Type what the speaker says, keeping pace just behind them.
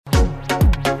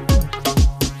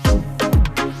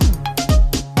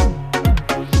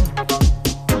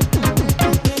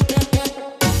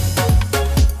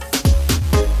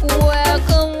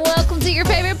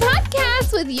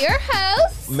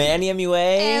Manny MUA.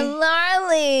 And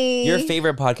Larly. Your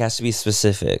favorite podcast, to be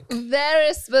specific.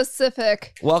 Very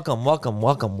specific. Welcome. Hi.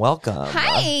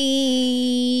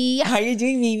 How you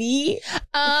doing, baby?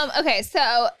 Okay,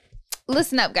 so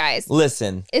listen up, guys.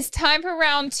 Listen. It's time for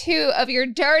round 2 of your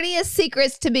dirtiest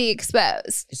secrets to be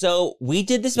exposed. So we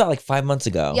did this about like 5 months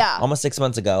ago. Yeah. Almost 6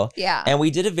 months ago. Yeah. And we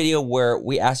did a video where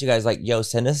we asked you guys like, yo,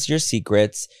 send us your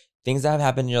secrets, things that have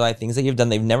happened in your life, things that you've done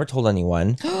they've never told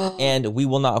anyone. And we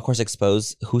will not, of course,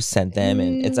 expose who sent them.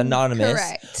 And it's anonymous.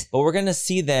 Correct. But we're going to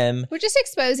see them. We're just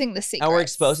exposing the secrets. And we're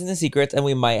exposing the secrets. And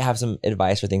we might have some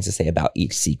advice or things to say about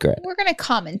each secret. We're going to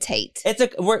commentate. It's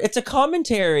a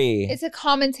commentary. It's a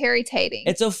commentary-tating.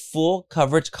 It's a full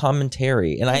coverage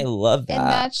commentary. And I love that. And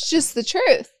that's just the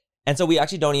truth. And so we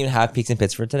actually don't even have Peaks and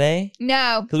Pits for today.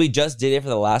 No. Because we just did it for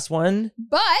the last one.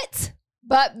 But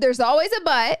there's always a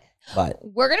but. But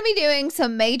we're going to be doing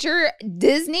some major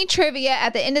Disney trivia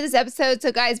at the end of this episode.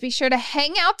 So, guys, be sure to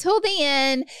hang out till the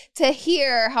end to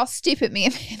hear how stupid me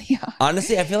and Manny are.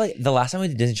 honestly, I feel like the last time we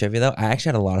did Disney trivia, though, I actually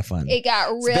had a lot of fun. It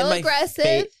got real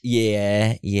aggressive.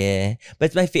 Yeah.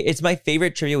 But it's my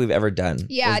favorite trivia we've ever done.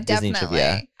 Yeah, is Disney definitely.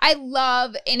 trivia. I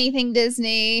love anything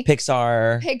Disney,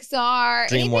 Pixar,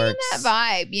 anything DreamWorks. in that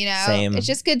vibe, you know? Same. It's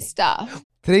just good stuff.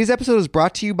 Today's episode is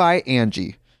brought to you by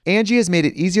Angie. Angie has made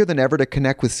it easier than ever to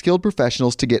connect with skilled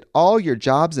professionals to get all your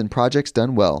jobs and projects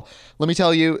done well. Let me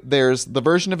tell you, there's the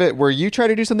version of it where you try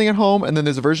to do something at home, and then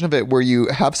there's a version of it where you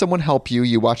have someone help you,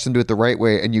 you watch them do it the right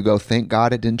way, and you go, thank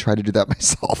God I didn't try to do that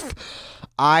myself.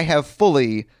 I have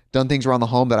fully done things around the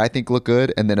home that I think look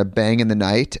good, and then a bang in the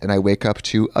night, and I wake up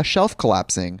to a shelf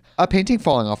collapsing, a painting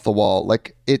falling off the wall.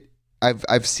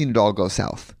 I've seen it all go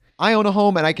south. I own a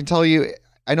home, and I can tell you,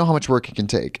 I know how much work it can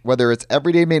take. Whether it's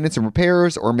everyday maintenance and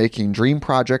repairs or making dream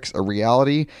projects a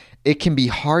reality, it can be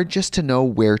hard just to know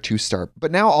where to start.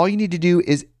 But now all you need to do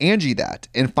is Angie that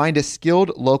and find a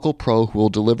skilled local pro who will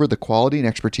deliver the quality and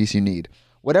expertise you need.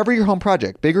 Whatever your home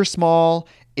project, big or small,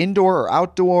 indoor or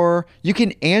outdoor, you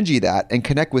can Angie that and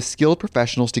connect with skilled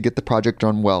professionals to get the project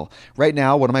done well. Right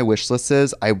now, one of my wish lists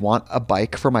is I want a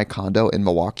bike for my condo in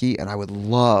Milwaukee, and I would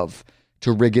love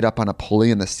to rig it up on a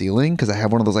pulley in the ceiling because I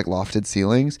have one of those like lofted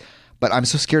ceilings, but I'm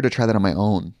so scared to try that on my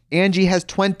own. Angie has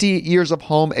 20 years of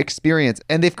home experience,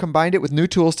 and they've combined it with new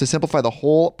tools to simplify the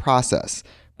whole process.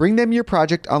 Bring them your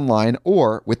project online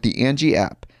or with the Angie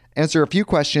app. Answer a few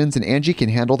questions and Angie can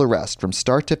handle the rest from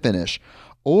start to finish,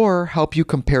 or help you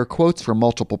compare quotes from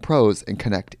multiple pros and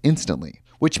connect instantly,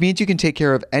 which means you can take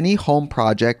care of any home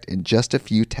project in just a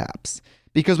few taps.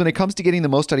 Because when it comes to getting the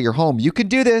most out of your home, you can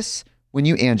do this when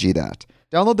you Angie that.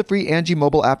 Download the free Angie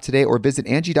mobile app today or visit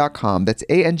Angie.com. That's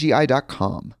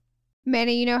ANGI.com.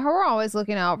 Manny, you know how we're always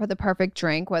looking out for the perfect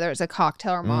drink, whether it's a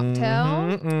cocktail or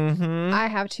mocktail? Mm-hmm. I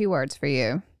have 2 words for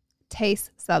you.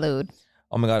 Taste salud.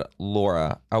 Oh my God,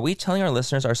 Laura, are we telling our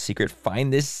listeners our secret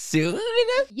find this soon?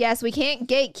 Yes, we can't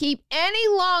gatekeep any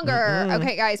longer.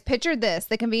 Okay, guys, picture this.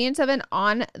 The convenience of an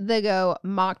on-the-go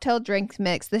mocktail drink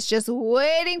mix that's just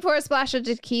waiting for a splash of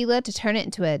tequila to turn it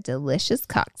into a delicious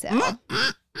cocktail.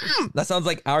 That sounds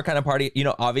like our kind of party. You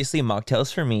know, obviously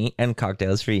mocktails for me and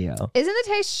cocktails for you. Isn't the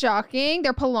taste shocking?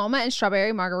 Their Paloma and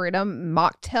Strawberry Margarita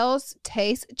mocktails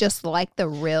taste just like the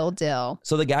real deal.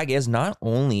 So the gag is not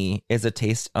only is the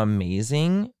taste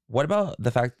amazing, what about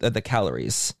the fact that the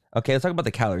calories? Okay, let's talk about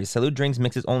the calories. Salud drinks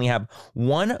mixes only have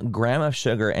 1 gram of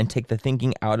sugar and take the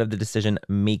thinking out of the decision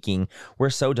making. We're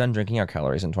so done drinking our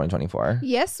calories in 2024.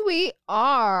 Yes, we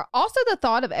are. Also, the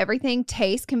thought of everything,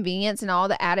 taste, convenience, and all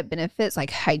the added benefits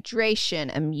like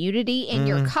hydration, immunity in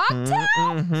your cocktail.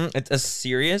 It's a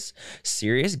serious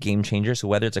game changer. So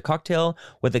whether it's a cocktail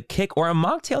with a kick or a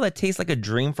mocktail that tastes like a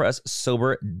dream for us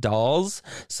sober dolls,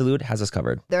 Salud has us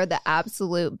covered. They're the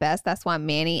absolute best. That's why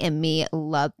Manny and me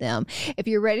love them. If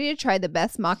you're ready to try the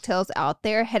best mocktails out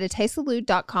there, head to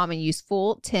tastesalud.com and use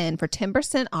full 10 for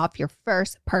 10% off your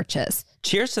first purchase.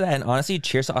 Cheers to that, and honestly,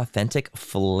 cheers to authentic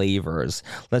flavors.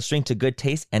 Let's drink to good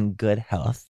taste and good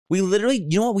health. We literally,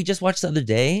 you know what we just watched the other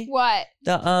day? What?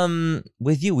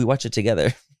 With you, we watched it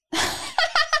together.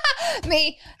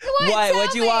 Me? What?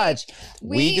 What'd you watch?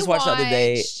 We just watched the other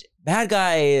day. Bad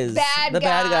Guys. Bad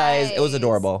Guys. It was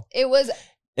adorable. It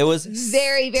was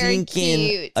very, very stinking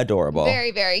cute. Adorable.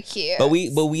 Very, very cute. But we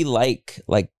like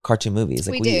cartoon movies.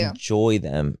 Like we enjoy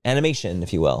them. Animation,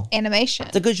 if you will. Animation.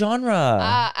 It's a good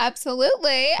genre.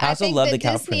 Absolutely. I also think love the the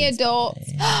Cow Disney Prince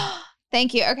adults.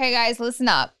 Thank you. Okay, guys, listen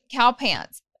up. Cow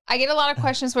pants. I get a lot of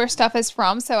questions where stuff is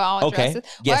from, so I'll address Okay. it.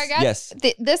 Yes,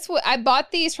 yes. I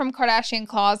bought these from Kardashian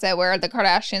Closet, where the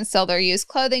Kardashians sell their used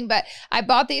clothing, but I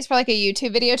bought these for like a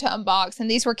YouTube video to unbox, and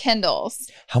these were Kindles.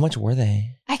 How much were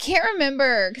they? I can't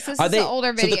remember because this Are is they an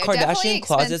older video. So the Definitely Kardashian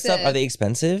Closet stuff, are they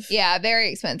expensive? Yeah,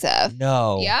 very expensive.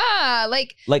 No. Yeah,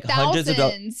 like hundreds of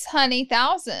dollars. thousands, honey,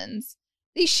 thousands.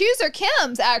 These shoes are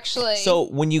Kim's, actually. So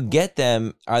when you get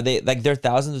them, are they like they're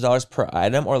thousands of dollars per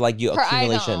item, or like you per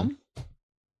accumulation? item.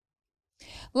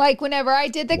 Like whenever I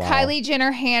did the Wow. Kylie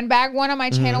Jenner handbag one on my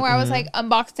channel where I was mhm. like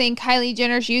unboxing Kylie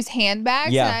Jenner's used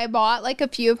handbags, Yeah. and I bought like a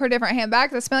few of her different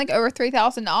handbags. I spent like over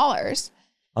 $3,000.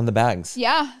 On the bags.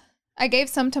 Yeah, I gave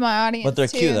some to my audience. But they're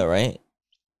too. cute though, right?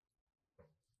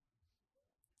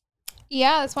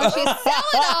 Yeah, that's why she's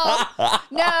selling them.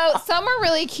 No, some are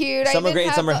really cute. Some are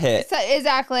great, some are hit.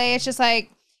 Exactly. It's just like,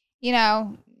 you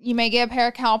know, you may get a pair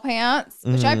of cow pants,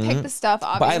 which I picked the stuff, But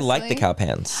obviously. I like the cow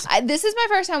pants. This is my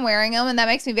first time wearing them, and that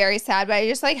makes me very sad, but I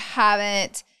just like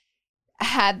haven't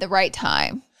had the right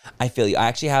time. I feel you. I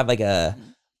actually have like a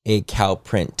cow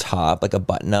print top, like a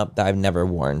button up that I've never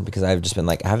worn because I've just been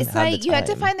like, I haven't It's had the like time. you have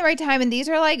to find the right time, and these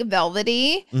are like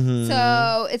velvety. Mhm.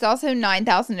 So it's also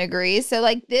 9,000 degrees. So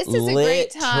like this is a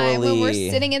great time when we're Literally.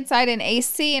 sitting inside an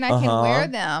AC and I can wear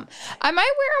them. I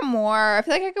might wear them more. I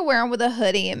feel like I could wear them with a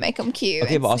hoodie and make them cute.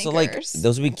 Okay, and but also like sneakers.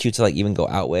 those would be cute to like even go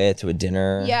out with to a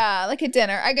dinner. Yeah, like a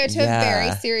dinner. I go to a very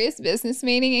Yeah. serious business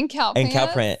meeting in cow And cow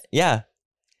pants. print. Yeah.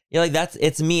 Yeah, like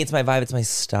it's me, it's my vibe, it's my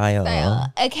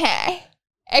style. Okay.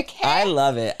 I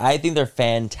love it. I think they're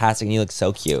fantastic and you look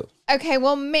so cute. Okay,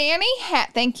 well, Manny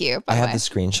thank you, by I the have way. the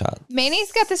screenshot.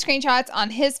 Manny's got the screenshots on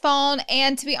his phone,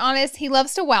 and to be honest, he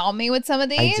loves to wow me with some of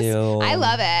these. do. I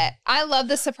love it. I love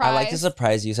the surprise. I like to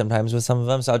surprise you sometimes with some of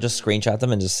them, so I'll just screenshot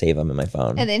them and just save them in my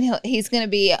phone. And then he's going to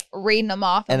be reading them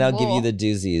off. And I'll give you the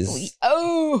doozies.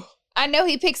 Oh, I know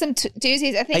he picked some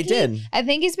doozies. I did. I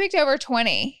think he's picked over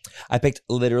 20. I picked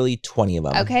literally 20 of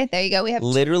them. Okay, there you go. We have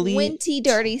Literally 20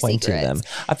 dirty 20 secrets. of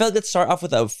them. I felt like let's start off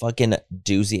with a fucking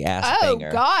doozy ass Oh,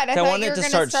 banger. God. I So thought wanted you were to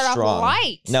going to start off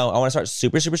light. No, I want to start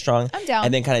super, super strong. I'm down.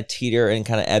 And then kind of teeter and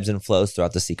kind of ebbs and flows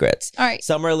throughout the secrets. All right.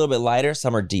 Some are a little bit lighter,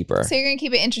 some are deeper. So you're going to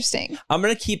keep it interesting. I'm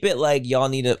going to keep it like y'all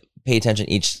need to pay attention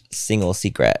each single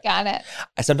secret. Got it.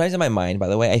 Sometimes in my mind, by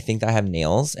the way, I think that I have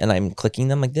nails and I'm clicking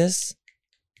them like this.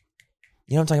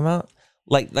 You know what I'm talking about?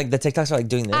 Like the TikToks are like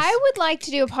doing this. I would like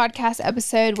to do a podcast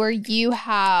episode where you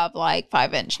have like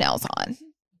 5-inch nails on.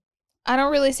 I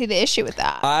don't really see the issue with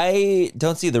that. I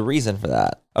don't see the reason for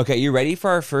that. Okay, you ready for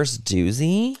our first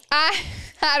doozy? I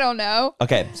don't know.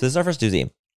 Okay, so this is our first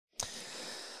doozy.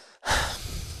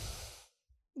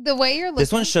 The way you're looking.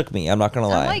 This one shook me. I'm not gonna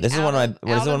I'm, lie. like, This is one of my.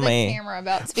 This is one of the my. camera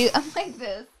about to be. I'm like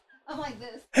this. I'm like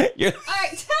this. You're, All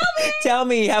right, tell me. tell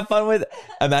me, have fun with.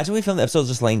 Imagine we filmed the episode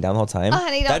just laying down the whole time. Oh,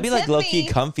 honey, don't That'd be like tempt low key me.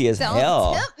 comfy as Don't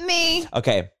hell. tempt me.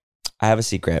 Okay, I have a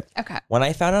secret. Okay. When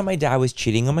I found out my dad was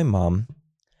cheating on my mom,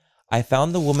 I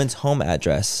found the woman's home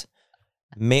address,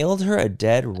 mailed her a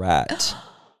dead rat.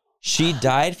 She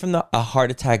died from a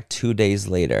heart attack 2 days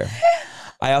later.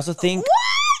 I also think.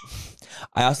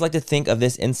 I also like to think of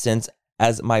this instance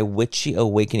as my witchy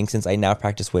awakening since I now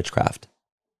practice witchcraft.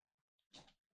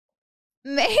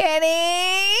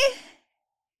 Manny.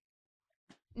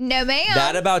 No, ma'am.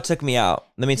 That about took me out.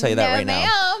 Let me tell you that No, right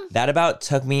now. ma'am. That about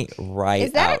took me right out.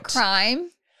 Is that a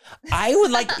crime? I would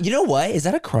like, you know what? Is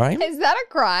that a crime? Is that a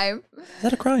crime? Is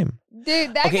that a crime?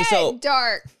 Dude, that Okay, got so-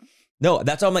 dark. No,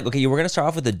 that's all I'm like, okay, we're going to start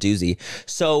off with a doozy.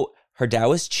 So her dad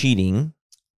was cheating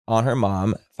on her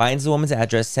mom, finds the woman's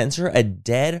address, sends her a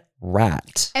dead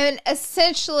rat. And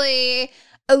essentially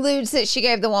alludes that she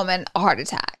gave the woman a heart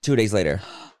attack. 2 days later.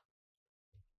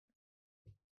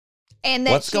 And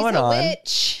that What's she's going a on?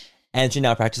 witch. And she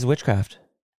now practices witchcraft.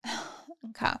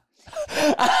 Okay.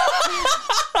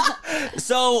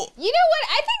 So You know what?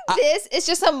 I think this is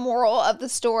just a moral of the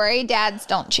story. Dads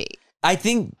don't cheat. I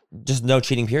think just no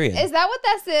cheating, period. Is that what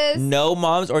this is? No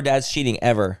moms or dads cheating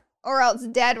ever. Or else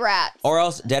dead rats. Or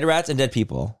else dead rats and dead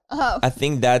people. Oh. I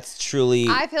think that's truly...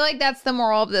 I feel like that's the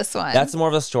moral of this one. That's more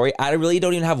of a story. I really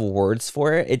don't even have words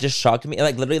for it. It just shocked me. It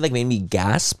like literally like made me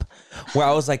gasp. Where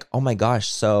I was like, oh my gosh,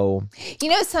 so You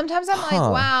know, sometimes I'm like, Huh.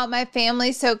 wow, my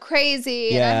family's so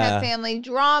crazy and I Yeah. have family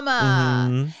drama.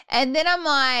 Mhm. And then I'm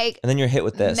like, And then you're hit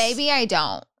with this. maybe I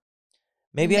don't.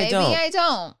 Maybe I don't. Maybe I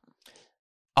don't.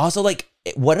 Also, like,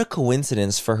 what a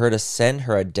coincidence for her to send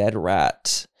her a dead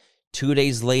rat. 2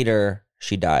 days later,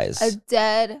 she dies. A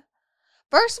dead.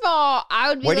 First of all, I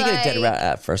would be Where do you like, get a dead rat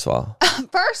at, first of all?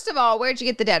 First of all, where'd you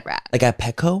get the dead rat? Like at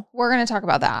Petco? We're going to talk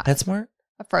about that. PetSmart?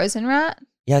 A frozen rat?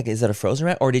 Yeah, like, is that a frozen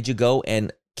rat? Or did you go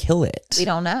and kill it? We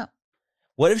don't know.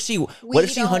 What if she We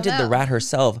hunted the don't rat know.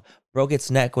 herself, broke its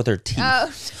neck with her teeth. Oh,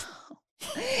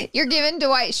 no. You're giving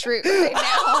Dwight Schrute right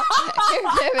now.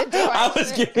 You're giving Dwight I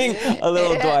was Schrute. giving a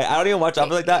little Dwight. I don't even watch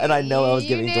Office like that, and I know I was You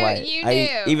giving knew, Dwight. you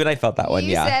knew. I felt that one.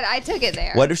 You Yeah. said I took it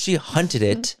there. What if she hunted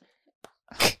it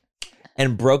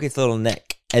and broke its little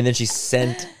neck, and then she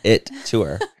sent it to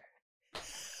her,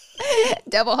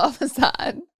 Double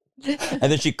homicide. and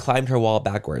then she climbed her wall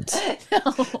backwards?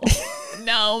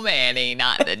 No, Manny,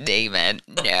 not the demon.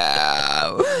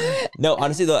 No. No,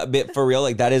 honestly though, for real,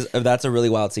 like that's a really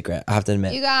wild secret. I have to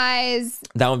admit, You guys,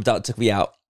 that one took me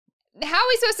out. how are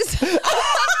we supposed to?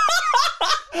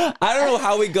 I don't know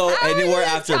how we go How are we anywhere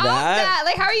gonna after top that.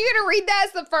 Like, how are you going to read that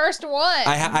as the first one?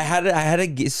 I had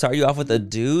to start you off with a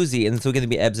doozy, and so it's gonna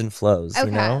be ebbs and flows. Okay.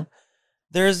 You know,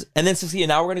 and then Cecilia.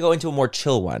 Now we're gonna go into a more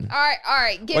chill one. All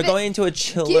right. We're going into a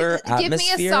chiller give me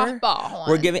atmosphere. a softball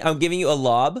one. I'm giving you a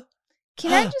lob.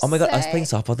 Can I just Oh my god, us say playing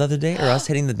softball the other day, or us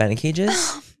hitting the batting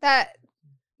cages. that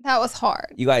was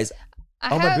hard. You guys,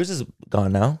 I my have- bruise is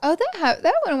gone now. Oh,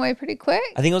 that went away pretty quick.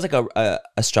 I think it was like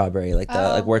a strawberry, like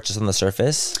Oh. where it's just on the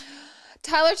surface.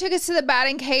 Tyler took us to the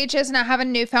batting cages, and I have a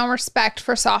newfound respect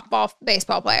for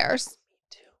baseball players.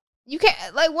 You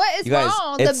can't, like, what is You guys,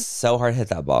 wrong? it's so hard to hit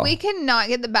that ball. We cannot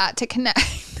get the bat to connect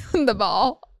the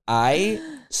ball. I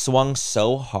swung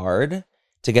so hard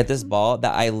to get this ball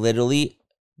that I literally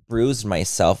bruised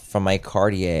myself from my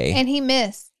Cartier, And he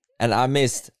missed. and I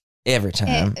missed every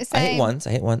time. I same. hit once. I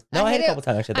hit I a hit couple it-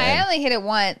 times actually. At the I end. only hit it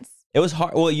once. It was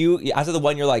hard. Well, you after the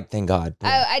one, you're like, thank God.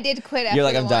 I did quit after You're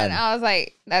like, the I'm one. done. I was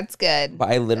like, that's good. But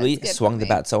I literally That's good swung for the me.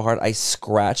 bat so hard, I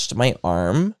scratched my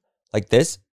arm like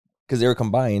this because they were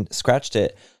combined. Scratched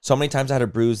it so many times I had a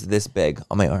bruise this big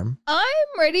on my arm. I'm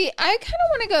ready. I kind of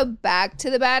want to go back to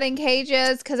the batting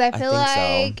cages because I feel think so.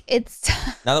 like it's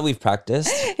Now that we've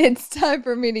practiced, it's time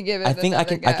for me to give it. I think I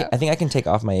can. I think I can take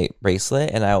off my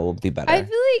bracelet and I will be better. I feel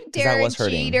like 'Cause that Derek was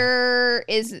hurting. Jeter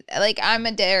is like I'm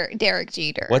a Derek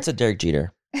Jeter. What's a Derek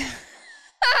Jeter?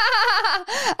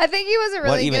 I think he was a What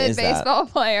really even good is that? baseball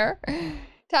player.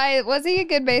 Ty, was he a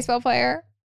good baseball player?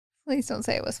 Please don't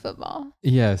say it was football.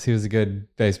 Yes, he was a good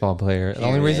baseball player. The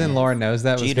only reason Lauren knows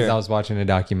that was Jeter. because I was watching a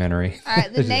documentary. All right,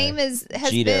 the today. name has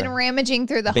Jeter. been ramaging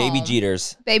through the Baby home.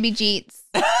 Jeters. Baby Jeets.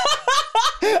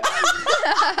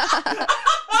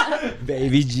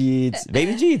 Baby Jeets.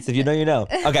 Baby Jeets. If you know, you know.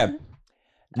 Okay.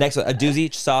 Next one. A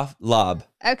doozy soft lob.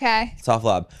 Okay. Soft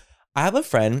lob. I have a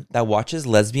friend that watches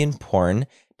lesbian porn.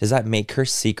 Does that make her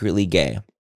secretly gay?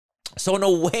 So in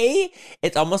a way,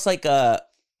 it's almost like a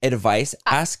advice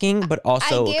asking, but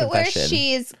also I a get where confession.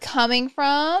 she's coming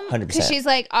from. 100%. Because she's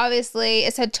like, obviously,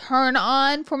 it's a turn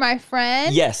on for my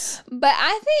friend. Yes. But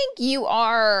I think you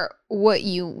are what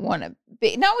you want to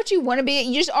be. Not what you want to be.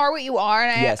 You just are what you are.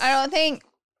 And Yes. I don't think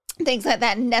things like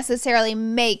that necessarily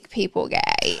make people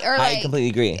gay or like I completely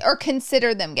agree. or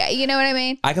consider them gay. You know what I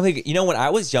mean? I completely, you know, when I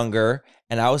was younger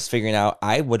and I was figuring out,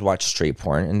 I would watch straight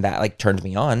porn and that like turned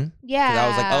me on. Yeah. Because I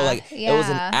was like, oh, like it was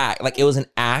an act. Like it was an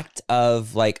act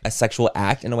of like a sexual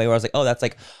act in a way where I was like, oh, that's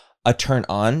like a turn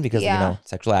on because, Yeah. you know,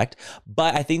 sexual act.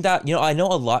 But I think that, you know, I know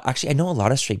a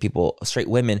lot of straight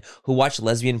women who watch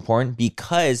lesbian porn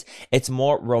because it's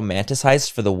more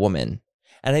romanticized for the woman.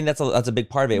 And I think that's a big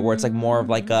part of it where it's like more of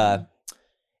like a,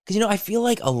 because, you know, I feel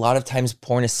like a lot of times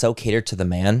porn is so catered to the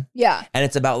man. Yeah. And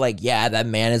it's about like, yeah, that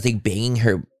man is like banging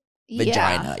her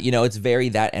vagina. You know, it's very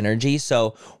that energy.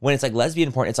 So when it's like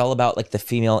lesbian porn, it's all about like the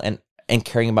female and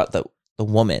caring about the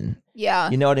woman. Yeah.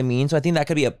 You know what I mean? So I think that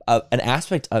could be an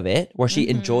aspect of it where she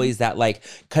enjoys that like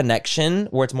connection,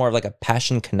 where it's more of like a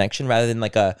passion connection rather than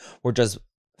like we're just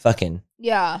fucking.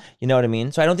 Yeah. You know what I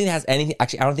mean? So I don't think it has anything.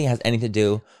 Actually, I don't think it has anything to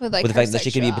do With like with the her fact that she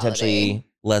could be sexuality. potentially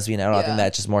lesbian. I don't know. I think Yeah.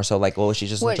 that's just more so like, well, she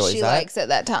just What enjoys she that. likes at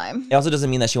that time. It also doesn't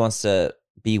mean that she wants to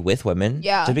be with women.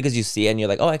 Yeah. Just because you see it and you're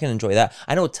like, oh, I can enjoy that.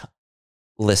 I know.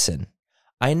 Listen,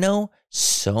 I know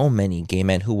so many gay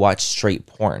men who watch straight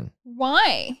porn.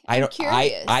 Why? I'm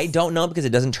curious. I don't know because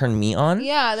it doesn't turn me on.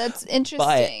 Yeah, that's But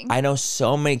interesting. I know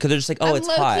so many because they're just like, oh, I'm it's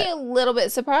low-key hot. a little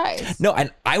bit surprised. No,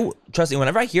 and trust me,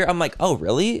 whenever I hear, I'm like, oh,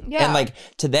 really? Yeah. And like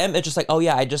to them, it's just like, oh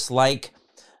yeah, I just like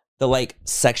the like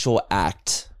sexual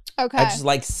act. Okay. I just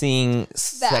like seeing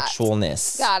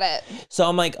sexualness. Got it. So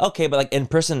I'm like, okay, but like in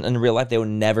person, in real life, they would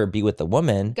never be with the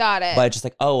woman. Got it. But it's just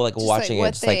like, oh, like Just watching like it,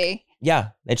 what just like, they- yeah,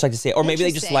 they just like to see it. Or maybe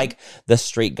they just Interesting. like the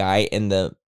straight guy in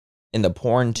the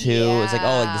porn too. It's like,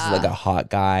 oh, like this is like Yeah. a hot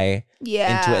guy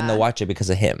Yeah. into it, and they'll watch it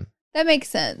because of him. That makes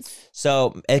sense.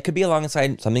 So it could be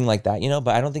alongside something like that, you know.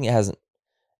 But I don't think it has.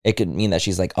 It could mean that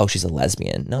she's like, oh, she's a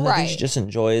lesbian. No, I think she Right. just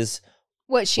enjoys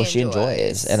What she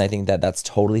enjoys, and I think that that's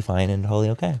totally fine and totally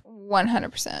okay.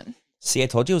 100%. See, I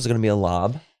told you it was going to be a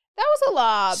lob. That was a a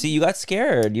lob. See, you got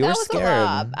scared. You that were was scared. a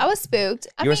lob. I was spooked.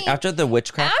 I mean, After the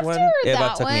witchcraft after one, it that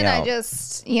about took one, me out. I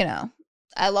just,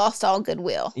 I lost all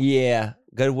goodwill. Yeah,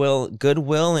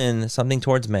 goodwill, and something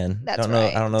towards men. That's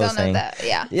I don't know the saying. that.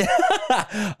 Yeah.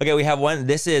 Yeah. Okay, we have one.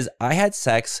 This is I had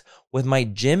sex with my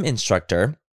gym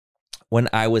instructor when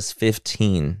I was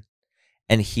 15,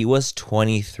 and he was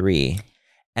 23,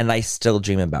 and I still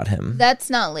dream about him. That's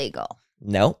not legal.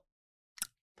 No,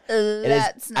 it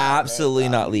is absolutely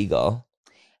not legal.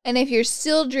 And if you're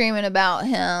still dreaming about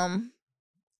him,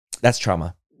 That's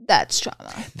trauma. that's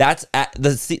trauma. That's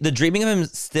the dreaming of him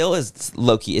still is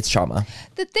low key. It's trauma.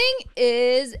 The thing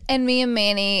is, and me and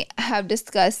Manny have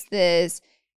discussed this,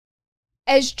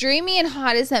 as dreamy and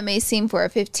hot as that may seem for a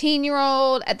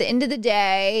 15-year-old, at the end of the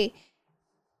day,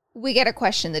 we got to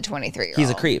question the 23-year-old. He's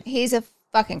a creep. He's a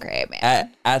fucking creep,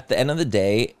 man. At the end of the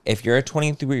day, if you're a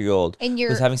 23-year-old And you're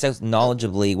who's having sex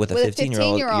knowledgeably with a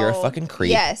 15-year-old, you're a fucking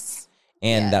creep. Yes.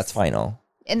 And Yes. that's final.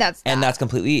 And that's And bad. that's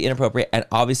completely inappropriate and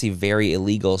obviously very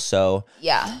illegal. So,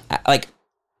 Yeah. like,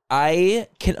 I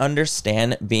can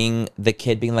understand being the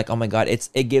kid being like, oh my God,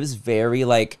 it gives very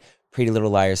like Pretty Little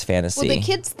Liars fantasy. Well, the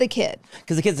kid's the kid.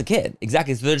 Because the kid's a kid.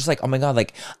 Exactly. So they're just like, oh my God,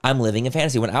 like I'm living a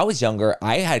fantasy. When I was younger,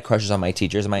 I had crushes on my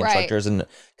teachers and my Right. instructors. And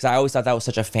because I always thought that was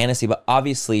such a fantasy. But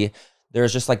obviously,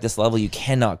 there's just like this level you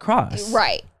cannot cross.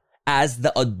 Right. As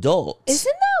the adult. Isn't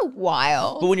that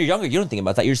wild? But when you're younger, you don't think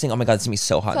about that. You're just thinking, oh my God, this is going to be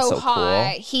so hot and so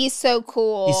hot. cool. He's so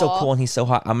cool. He's so cool and he's so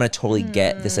hot. I'm going to totally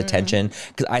get this attention.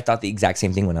 Because I thought the exact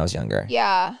same thing when I was younger.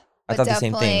 Yeah. I But thought the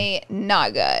same thing. definitely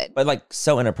not good. But like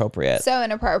so inappropriate. So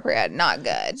inappropriate. Not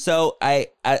good. So I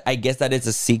guess that is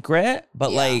a secret,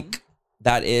 but Yeah. like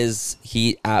that is,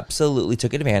 he absolutely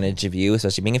took advantage of you,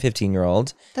 especially being a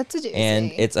 15-year-old. That's a doozy.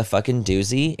 And it's a fucking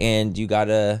doozy, and you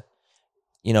gotta,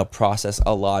 process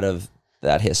a lot of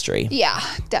that history. Yeah,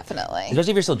 definitely.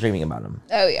 Especially if you're still dreaming about him.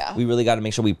 Oh, yeah. We really gotta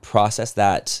make sure we process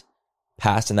that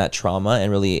past and that trauma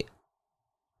and really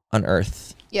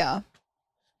unearth Yeah.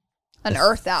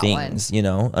 Unearth that things,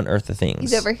 one. unearth the things.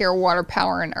 He's over here water,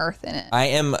 power, and earth in it. I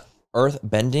am earth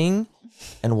bending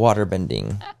and water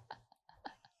bending.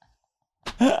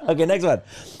 Okay, next one.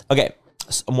 Okay,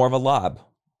 more of a lob.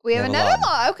 We have have a another lob.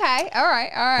 law. Okay. All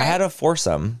right. I had a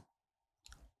foursome.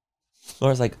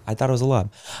 Laura's like, I thought it was a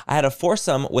lob. I had a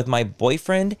foursome with my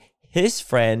boyfriend, his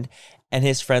friend, and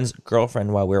his friend's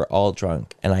girlfriend while we were all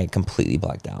drunk, and I completely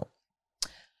blacked out.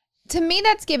 To me,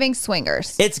 that's giving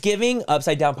swingers. It's giving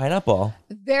upside down pineapple.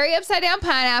 Very upside down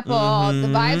pineapple. The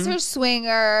vibes are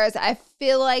swingers. I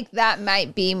feel like that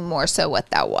might be more so what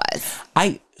that was.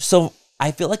 I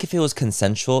feel like if it was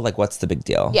consensual, like what's the big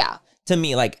deal? Yeah. To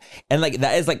me, like, and like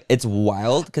that is like, it's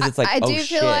wild because it's like, I do oh, feel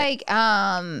shit. like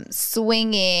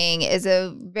swinging is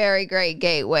a very great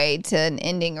gateway to an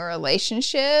ending a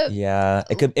relationship. Yeah,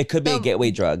 it could be a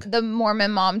gateway drug. The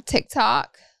Mormon mom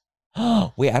TikTok.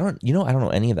 Wait, I don't know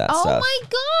any of that Oh stuff. my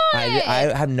God.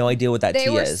 I have no idea what that They tea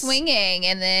were is. swinging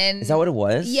and then. Is that what it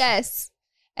was? Yes.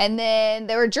 And then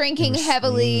they were drinking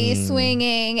heavily,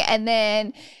 swinging, and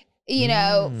then,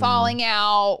 falling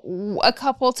out. A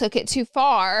couple took it too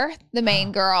far, the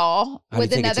main girl, How do you with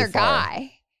take it another too far?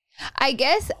 guy. I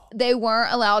guess they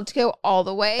weren't allowed to go all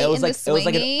the way. It was into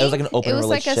like it was like an open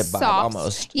relationship vibe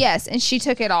almost. Yes, and she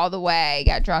took it all the way.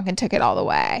 Got drunk and took it all the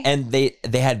way. And they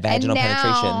had vaginal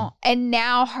penetration. And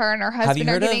now her and her Have you husband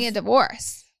are heard getting of- a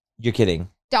divorce. You're kidding.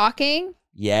 Docking.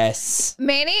 Yes.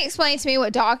 Manny explained to me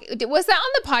what was that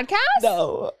on the podcast?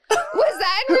 No. Was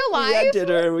that in real We life? had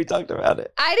dinner and we talked about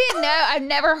it. I didn't know. I've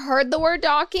never heard the word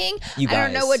docking. You I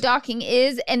don't know guys. what docking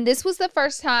is. And this was the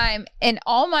first time in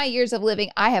all my years of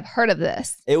living I have heard of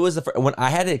this. It was when I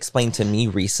had it explained to me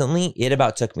recently, it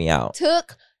about took me out.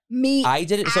 Took me I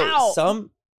did it. So out.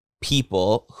 some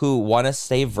people who want to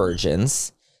stay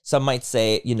virgins, some might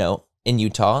say, in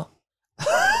Utah,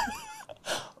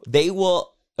 they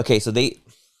will. Okay, so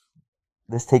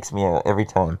this takes me out every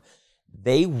time.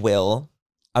 They will,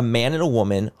 a man and a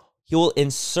woman, he will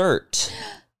insert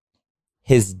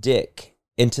his dick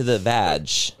into the vag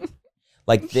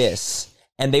like this,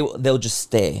 and they'll just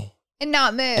stay and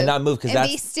not move. and not move because And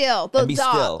that's be still. They'll be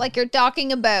dock still. like you're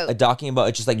docking a boat. a docking about.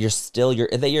 It's just like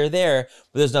you're there,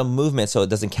 but there's no movement, so it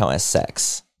doesn't count as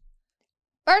sex.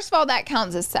 First of all, that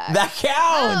counts as sex. That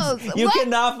counts. Oh, You what?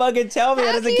 cannot fucking tell me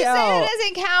How that can doesn't you count. say it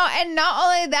doesn't count? And not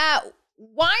only that,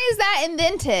 why is that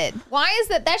invented? Why is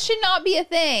that? That should not be a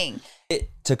thing. It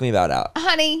took me about out.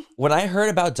 Honey, When I heard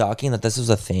about docking, that this was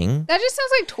a thing. that just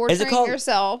sounds like torturing called-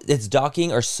 yourself. It's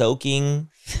docking or soaking.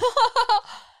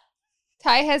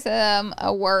 Ty has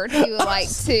a word he would like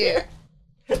to.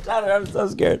 I'm so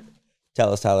scared.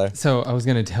 Tell us, Tyler. So I was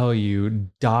gonna tell you,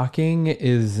 docking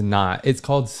is not. It's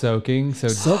called soaking. So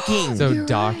Soaking. So You're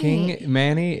docking, right.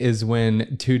 Manny, is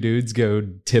when two dudes go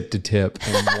tip to tip,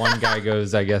 and one guy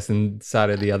goes, I guess, inside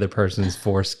of the other person's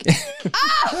foreskin.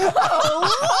 Oh,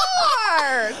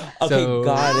 Lord. Okay, So-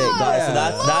 got it.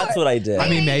 So Oh, that's what I did. I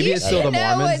mean, maybe You it's still should the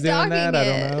know Mormons what doing that. I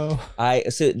docking don't know.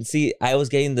 I was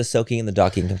getting the soaking and the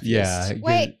docking confused. Yeah.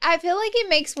 Wait, I feel like it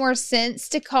makes more sense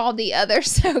to call the other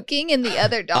soaking and the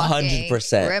other docking.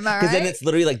 100%. Am I Because then right? it's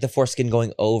literally like the foreskin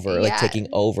going over, like Yeah. taking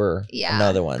over Yeah.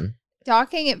 another one.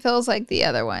 Docking, it feels like the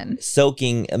other one.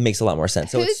 Soaking makes a lot more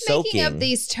sense. So Who's it's soaking. making up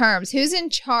these terms? Who's in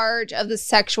charge of the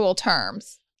sexual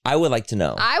terms? I would like to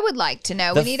know. I would like to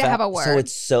know. The We need to have a fa- word. So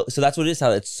it's so that's what it is. How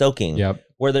it's soaking. Yep.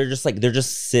 Where they're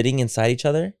just sitting inside each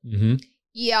other. Mm-hmm.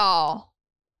 Y'all.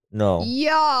 No.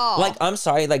 Y'all. Like I'm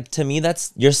sorry. Like to me,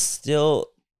 that's you're still.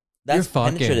 That's You're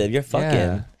fucking. penetrative. You're fucking.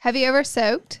 Yeah. Have you ever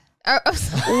soaked? What?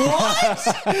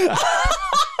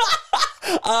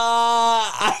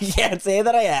 I can't say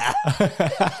that I have.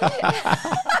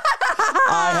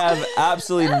 I have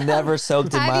absolutely never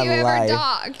soaked in Have my you ever life.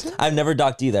 docked? I've never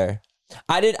docked either.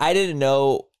 I didn't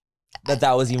know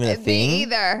that was even a thing.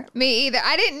 Me either.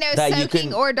 I didn't know That you soaking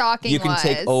can- or docking You can was.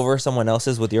 take over someone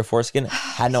else's with your foreskin.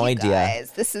 Had no You idea.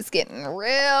 Guys, this is getting real.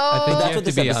 I think that's you what have to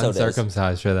this be episode is.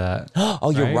 uncircumcised for that. Oh,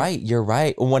 you're Right? right. You're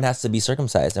right. One has to be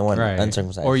circumcised and one Right.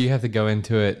 uncircumcised. Or you have to go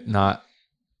into it not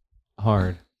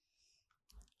hard.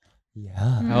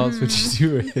 yeah. How else would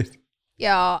you do it?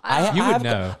 Y'all, You would have-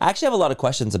 know. I actually have a lot of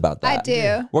questions about that. I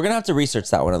do. We're gonna have to research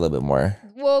that one a little bit more.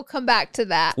 We'll come back to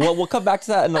that. Well, we'll come back to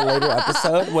that in a later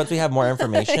episode once we have more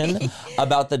information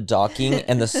about the docking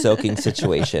and the soaking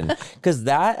situation. Because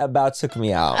that about took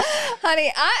me out.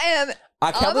 Honey, I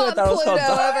I'm can't believe on that was Pluto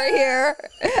called over here.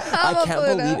 I can't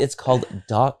believe it's called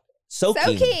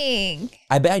soaking. Soaking.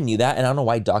 I bet I knew that, and I don't know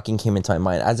why docking came into my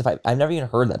mind. As if I've never even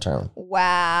heard that term.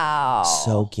 Wow.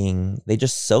 Soaking. They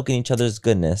just soak in each other's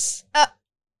goodness.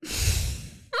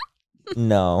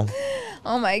 No.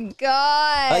 Oh my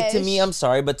god. Like to me, I'm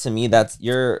sorry, but to me,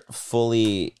 you're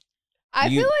fully. I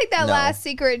you- feel like that no. last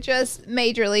secret just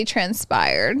majorly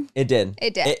transpired. It did.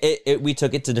 It did. We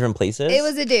took it to different places. It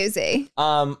was a doozy.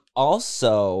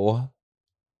 Also.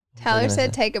 Tyler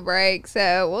said take a break,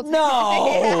 so we'll take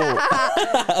No.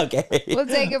 Okay. We'll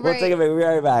take a We'll take a break. break. We'll be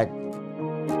right back.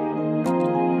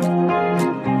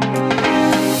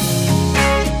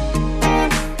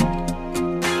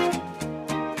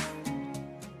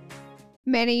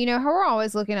 Manny, you know how we're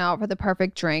always looking out for the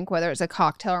perfect drink, whether it's a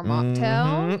cocktail or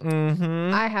mocktail?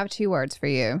 Mm-hmm. I have 2 words for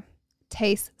you.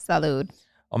 Taste salud.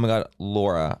 Oh my God,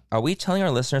 Laura, are we telling our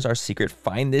listeners our secret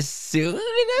find this soon?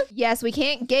 Yes, we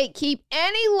can't gatekeep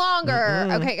any longer.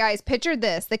 Mm-mm. Okay, guys, picture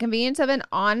this. The convenience of an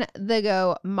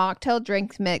on-the-go mocktail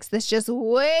drink mix that's just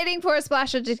waiting for a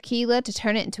splash of tequila to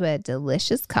turn it into a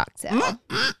delicious cocktail.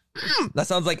 That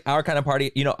sounds like our kind of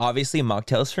party. You know, obviously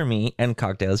mocktails for me and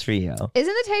cocktails for you.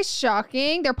 Isn't the taste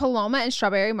shocking? Their Paloma and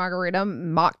strawberry margarita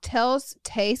mocktails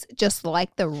taste just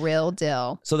like the real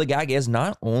deal. So the gag is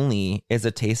not only is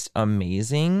the taste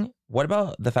amazing, what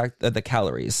about the fact that the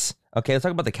calories? Okay, let's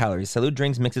talk about the calories. Salud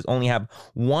Drinks mixes only have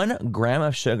 1 gram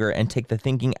of sugar and take the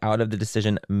thinking out of the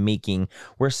decision making.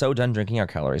 We're so done drinking our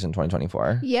calories in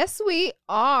 2024. Yes, we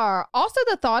are. Also,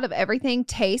 the thought of everything,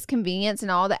 taste, convenience,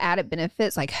 and all the added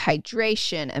benefits like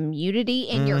hydration, immunity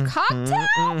in your cocktail.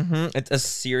 Mhm. It's a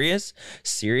serious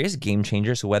game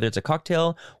changer. So whether it's a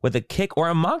cocktail with a kick or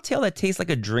a mocktail that tastes like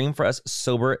a dream for us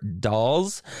sober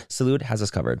dolls, Salud has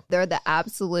us covered. They're the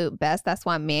absolute best. That's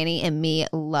why Manny and me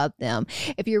love them.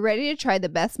 If you're ready to try the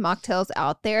best mocktails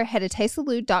out there, head to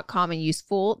tastesalud.com and use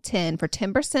full 10 for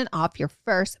 10% off your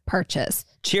first purchase.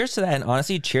 Cheers to that, and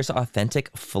honestly, cheers to authentic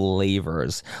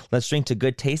flavors. Let's drink to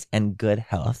good taste and good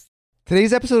health.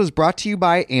 Today's episode is brought to you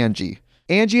by Angie.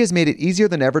 Angie has made it easier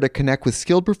than ever to connect with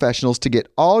skilled professionals to get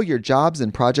all your jobs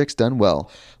and projects done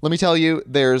well. Let me tell you,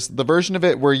 there's the version of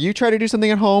it where you try to do something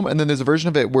at home, and then there's a version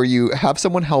of it where you have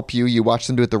someone help you, you watch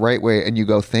them do it the right way, and you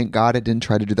go, thank God I didn't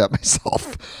try to do that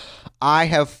myself. I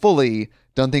have fully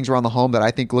done things around the home that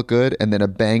I think look good, and then a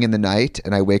bang in the night,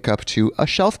 and I wake up to a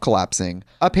shelf collapsing,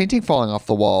 a painting falling off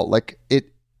the wall. Like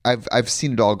I've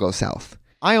seen it all go south.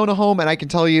 I own a home, and I can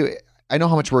tell you, I know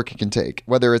how much work it can take.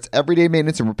 Whether it's everyday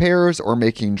maintenance and repairs or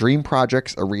making dream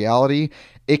projects a reality,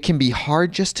 it can be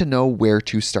hard just to know where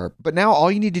to start. But now all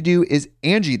you need to do is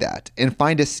Angie that and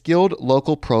find a skilled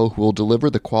local pro who will deliver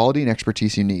the quality and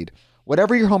expertise you need.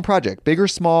 Whatever your home project, big or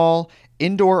small,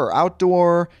 indoor or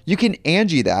outdoor, you can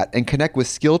Angie that and connect with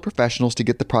skilled professionals to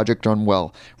get the project done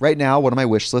well. Right now, one of my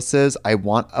wish lists is I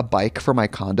want a bike for my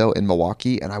condo in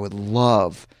Milwaukee, and I would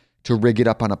love to rig it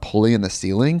up on a pulley in the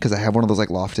ceiling because I have one of those like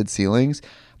lofted ceilings.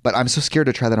 But I'm so scared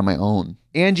to try that on my own.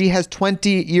 Angie has 20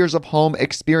 years of home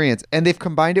experience, and they've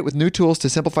combined it with new tools to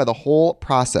simplify the whole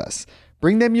process.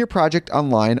 Bring them your project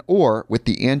online or with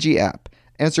the Angie app.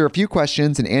 Answer a few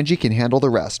questions and Angie can handle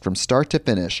the rest from start to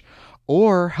finish,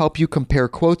 or help you compare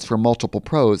quotes from multiple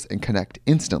pros and connect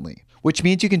instantly, which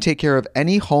means you can take care of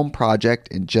any home project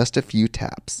in just a few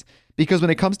taps. Because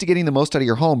when it comes to getting the most out of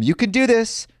your home, you can do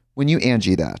this when you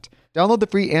Angie that. Download the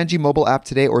free Angie mobile app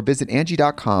today or visit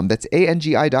Angie.com. That's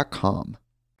ANGI.com.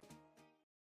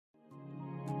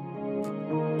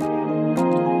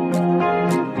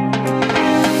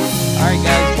 All right,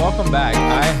 guys, welcome back.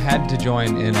 I had to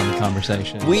join in on the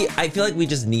conversation. I feel like we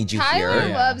just need you Tyler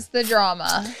here. loves the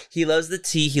drama. He loves the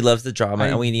tea. He loves the drama,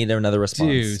 and we need another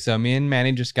response. So me and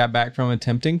Manny just got back from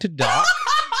attempting to dock.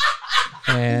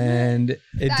 And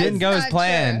it didn't go as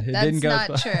planned. True. That's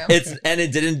not true.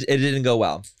 It didn't go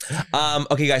well.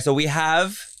 Okay, guys. So we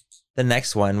have the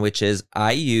next one, which is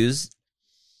I used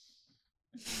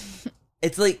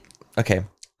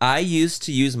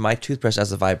to use my toothbrush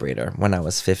as a vibrator when I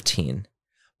was 15,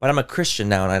 but I'm a Christian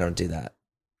now and I don't do that.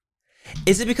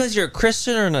 Is it because you're a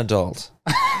Christian or an adult?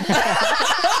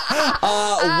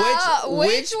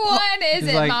 Which one is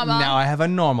it, like, Mama? Now I have a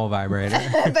normal vibrator.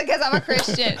 Because I'm a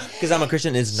Christian. Because I'm a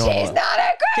Christian is normal. She's not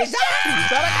a Christian.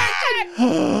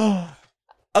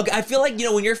 Okay, I feel like,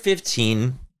 when you're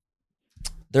 15,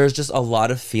 there's just a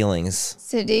lot of feelings.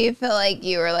 So do you feel like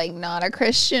you were like not a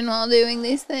Christian while doing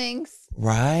these things?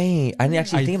 Right. I didn't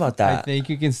actually think about that. I think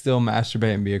you can still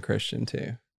masturbate and be a Christian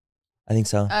too. I think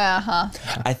so. Uh-huh.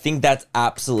 I think that's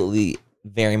absolutely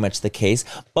very much the case.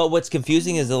 But what's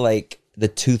confusing is the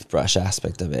toothbrush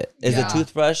aspect of it. Is the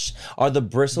toothbrush, are the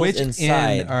bristles Which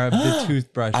inside? end of the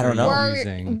toothbrush I don't know. are you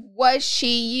using? Was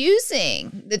she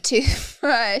using the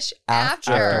toothbrush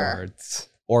Afterwards.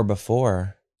 Or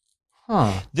before?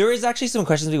 Huh. There is actually some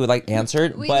questions we would like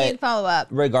answered, We but need follow up.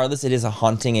 regardless, it is a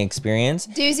haunting experience.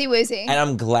 Doozy woozy. And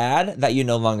I'm glad that you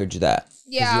no longer do that. Because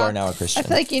Yeah. you are now a Christian. I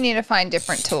feel like you need to find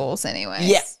different tools anyways.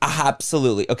 Yeah,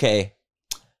 absolutely. Okay.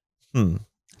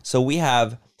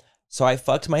 So I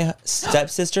fucked my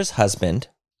stepsister's husband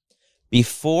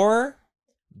before,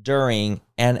 during,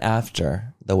 and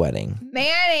after the wedding.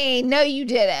 Manny, no, you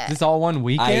didn't. This all one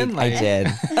weekend? I did.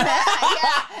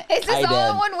 Yeah. Is this I all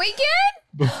in did. one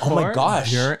weekend? Oh my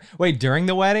gosh. Wait, during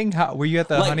the wedding? Were you at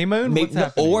the honeymoon? What's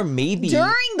happening? Or maybe.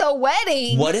 During the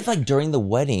wedding? What if during the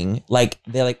wedding,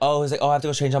 they're like, oh, he's like, oh, I have to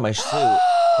go change out my suit.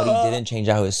 But he didn't change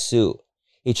out his suit.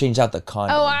 He changed out the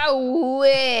condom. Oh,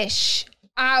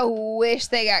 I wish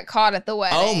they got caught at the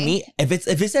wedding. Oh, me. If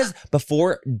it says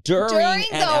before, during and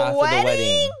the after wedding? the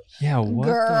wedding. Yeah, what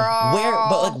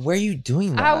Girl. Where are you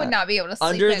doing that? I would not be able to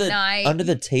sleep at night. Under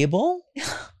the table?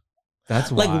 That's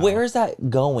wild. Where is that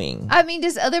going? I mean,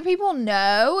 does other people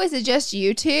know? Is it just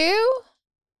you two?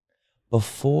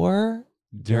 Before,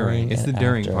 During. It's the and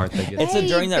during after. part that gets It's the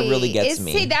during that really Baby. gets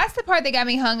me. See, that's the part that got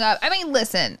me hung up. I mean,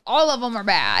 listen, all of them are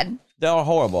bad. They're all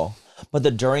horrible. But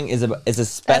the during is That's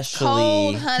especially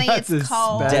cold, honey. That's It's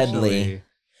cold. especially- deadly.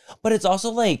 But it's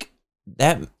also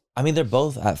that. I mean, they're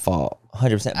both at fault,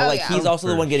 100%. But Oh, yeah. he's also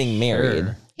the For one getting married.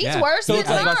 sure. He's worse So than it's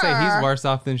like, I was about to say, her. he's worse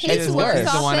off than she He's is. worse He's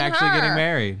the off one than actually her. getting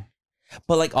married.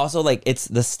 But also it's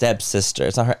the stepsister.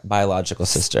 It's not her biological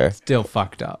sister. Still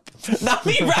fucked up. Not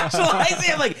me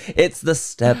rationalizing. I'm like, it's the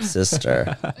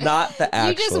stepsister, not the actual.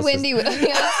 You just Wendy Williams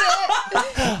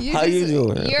it. How you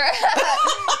doing? You're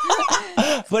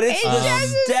But it's the just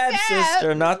a stepsister,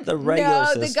 step. not the regular no,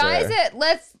 sister. the guys that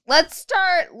let's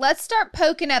start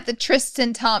poking at the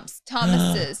Tristan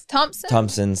Thompsons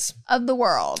Thompsons. of the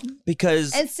world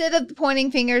Because instead of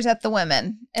pointing fingers at the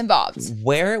women involved.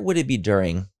 where would it be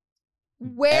during?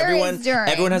 Where is during?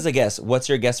 Everyone has a guess. What's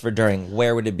your guess for during?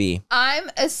 Where would it be? I'm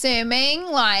assuming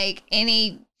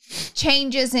any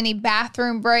changes, any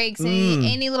bathroom breaks,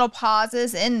 any little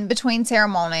pauses in between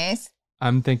ceremonies.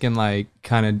 I'm thinking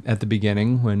kind of at the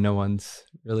beginning when no one's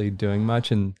really doing much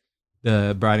and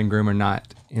the bride and groom are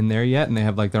not in there yet and they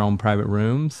have their own private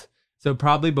rooms. So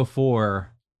probably before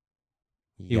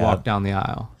he Yeah. walked down the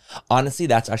aisle. Honestly,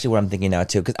 that's actually what I'm thinking now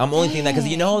too. Because I'm only thinking that because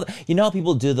you know how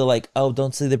people do the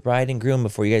don't see the bride and groom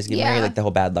before you guys get married, Yeah. the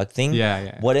whole bad luck thing.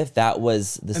 Yeah. What if that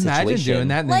was the Imagine situation? doing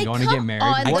that and then Like, going to get come married.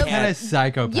 on, What the- kind of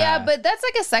psychopath? Yeah, but that's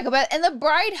like a psychopath, and the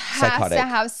bride has Psychotic. to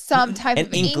have some type An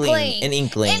of inkling. An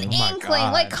inkling. An Oh my inkling.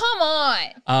 God. Like, come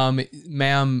on.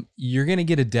 Ma'am, you're gonna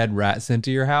get a dead rat sent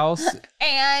to your house.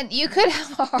 And you could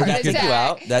have a heart Did that attack. take you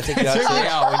out? Did that take you out Took me too?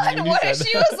 out when God, you what if said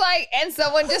she was like, and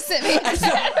someone just sent me a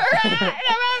dead rat?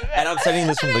 And I'm sending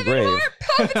this from the grave.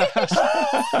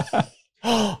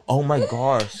 Oh my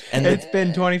gosh. And It's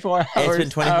been 24 hours. It's been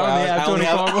 24 I only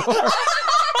hours. have 24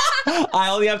 more. I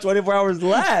only have 24 hours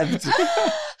left.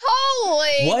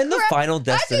 Holy What in the crap. Final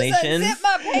Destination? I just unzipped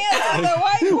my pants on the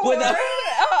whiteboard. Without-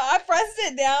 I pressed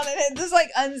it down and it just like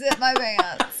unzipped my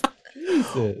pants.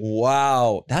 Jesus.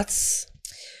 Wow, that's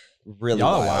really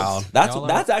Y'all are wild. wild.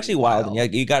 That's actually wild.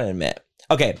 And you gotta admit.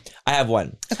 Okay, I have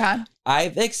one. Okay.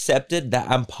 I've accepted that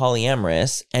I'm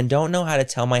polyamorous and don't know how to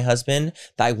tell my husband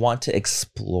that I want to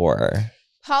explore.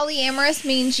 Polyamorous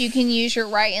means you can use your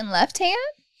right and left hand?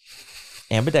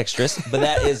 Ambidextrous, but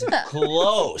that is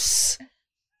close.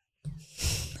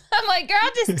 I'm like, girl,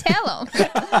 just tell him.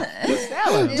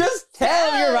 Just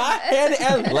tell him you're right-handed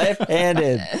and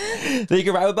left-handed. Then you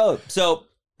can ride with both. So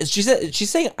she's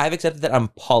saying I've accepted that I'm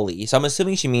poly. So I'm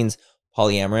assuming she means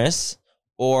polyamorous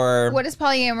or What does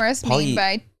polyamorous mean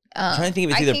by? I'm trying to think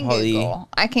if it's I either can poly. Google.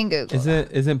 I can Google.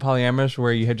 Isn't polyamorous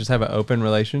where you just have an open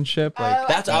relationship? Like,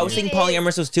 That's I was thinking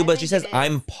polyamorous was too, but she says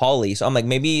I'm poly. So I'm like,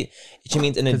 maybe she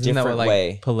means in a isn't that different what, like,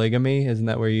 way. polygamy? Isn't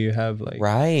that where you have like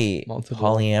Right. multiple-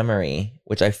 Polyamory,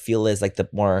 which I feel is like the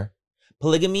more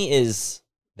polygamy is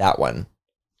that one.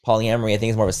 Polyamory, I think,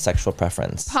 is more of a sexual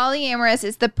preference. Polyamorous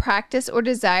is the practice or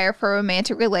desire for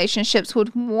romantic relationships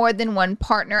with more than one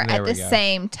partner There at we the go.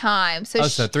 same time. So,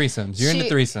 so threesomes. You're into she-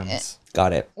 threesomes.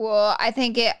 Got it. well, I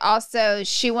think it also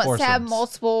she wants to have Foursomes.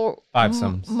 multiple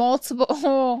Fivesomes.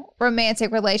 multiple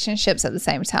romantic relationships at the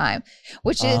same time,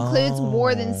 which includes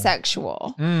more than Oh.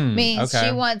 sexual. Mm, Means okay.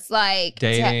 she wants like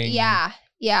Dating. yeah.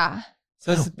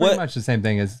 So it's pretty What- much the same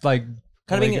thing as like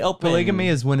Kind of being open. polygamy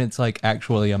is when it's like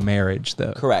actually a marriage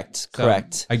though. Correct. So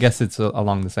Correct. I guess it's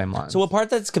along the same lines. So what part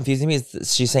that's confusing me is that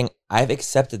she's saying I've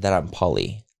accepted that I'm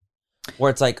poly, where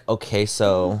it's like, okay,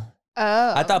 so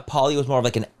Oh, I thought poly was more of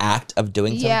like an act of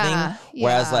doing something, Yeah,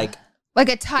 whereas yeah. like like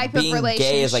a type being of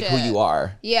relationship. gay is like who you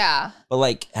are, Yeah. but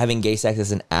like having gay sex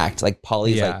is an act. Like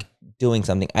poly is Yeah. like doing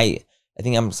something. I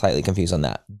think I'm slightly confused on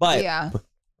that, but Yeah.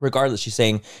 regardless, she's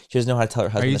saying she doesn't know how to tell her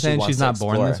Are husband. you that she saying wants she's to not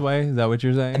born explore. this way? Is that what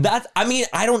you're saying? That's. I mean,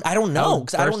 I don't know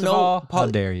because I don't First know. of all, how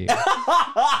poly- dare you?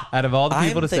 Out of all the people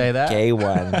I'm to the say that, gay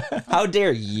one. How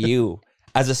dare you,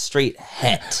 as a straight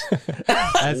het,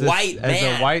 as a, white as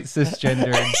man. a white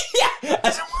cisgendered. Yeah,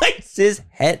 as a white cis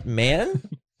het man.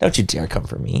 Don't you dare come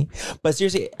for me. But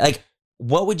seriously, like,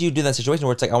 what would you do in that situation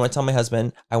where it's like, I want to tell my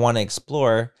husband, I want to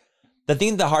explore.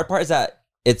 The hard part is that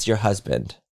it's your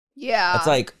husband. Yeah. It's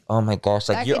like, oh my gosh,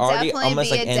 like that you're could already definitely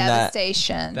almost be like a in that.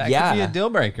 devastation. That Yeah. could be a deal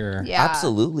breaker. Yeah.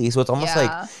 Absolutely. So it's almost Yeah.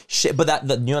 like shit. But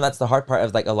that's the hard part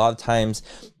of like a lot of times.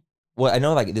 Well, I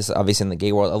know like this obviously in the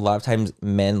gay world, a lot of times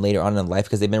men later on in life,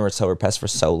 because they've been so repressed for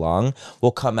so long,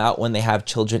 will come out when they have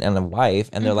children and a wife,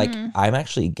 and they're like, I'm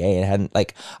actually gay, and hadn't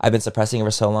like I've been suppressing it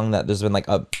for so long that there's been like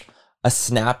a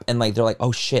snap, and like they're like,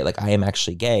 oh shit, like I am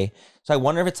actually gay. So I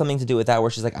wonder if it's something to do with that,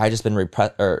 where she's like, I just been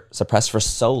repressed or suppressed for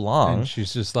so long And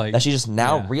she's just like, that she's just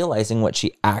now yeah. realizing what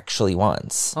she actually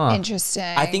wants. Huh. Interesting.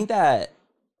 I think that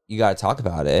you got to talk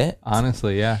about it.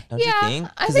 Honestly, yeah. Don't you Yeah, think?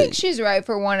 I 'Cause think it- she's right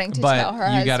for wanting to But tell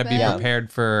her you got to be husband.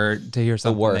 prepared to hear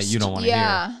something that worst. you don't want to hear.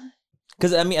 Yeah.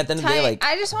 Because I mean, at the end of the day, Ty, like,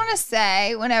 I just want to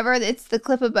say, whenever it's the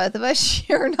clip of both of us,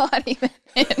 you're not even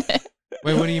in it.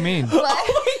 Wait, what do you mean? Like,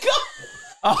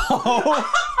 Oh,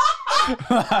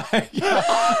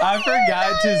 I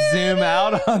forgot to zoom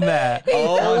out on that.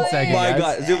 oh One second, my guys.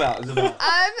 god, zoom out.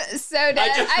 I'm so dead.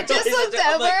 I just realized looked that.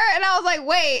 I'm over like, and I was like,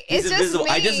 wait, He's it's just invisible.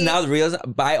 me. I just now realized,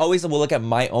 but I always will look at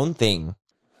my own thing.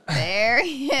 There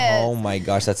he is. Oh my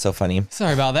gosh, that's so funny.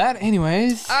 Sorry about that.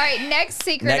 Anyways, All right, next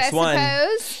secret, Next I one.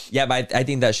 suppose. Yeah, but I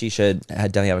think that she should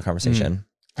definitely have a conversation.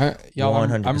 y'all, I'm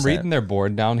 100%. reading their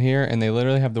board down here, and they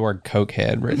literally have the word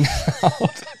 "cokehead" written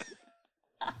out.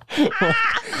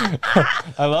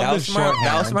 I love That the was from our, shorthand.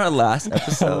 that was from our last I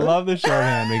episode. love the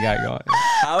shorthand we got going.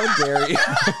 How dare you?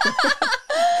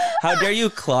 How dare you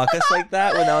clock us like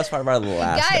that when that was part of our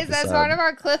last Guys, that's episode? part of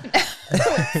our cliff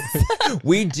notes.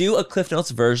 We do a Cliff Notes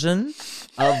version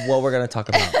of what we're going to talk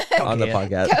about on the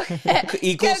podcast.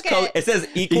 Equals Cokehead. It says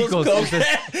equals Equals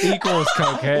cokehead. equals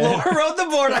cokehead. Laura wrote the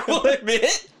board, I will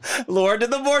admit. Laura did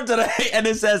the board today, and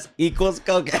it says equals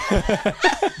cokehead.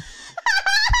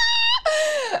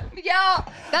 Y'all,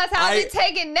 that's how I- we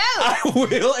taking notes. I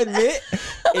will admit,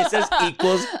 it says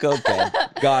equals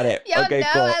cokehead. Got it. Y'all Okay, know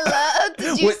cool. I love to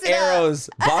juice With it up. arrows.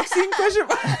 Boxing question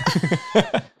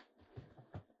mark?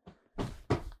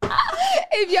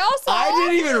 If y'all saw, I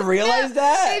didn't even realize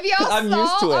that. if y'all I'm saw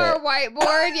used to our it.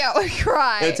 whiteboard, y'all would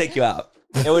cry. It would take you out.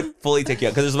 It would fully take you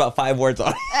out because there's about 5 words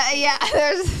on it. Yeah,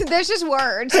 there's just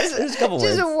words. There's a couple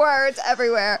just words. words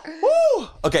everywhere. Woo!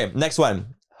 Okay, next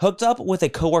one. hooked up with a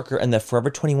coworker in the Forever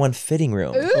 21 fitting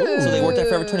room. Ooh. So they worked at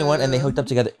Forever 21 and they hooked up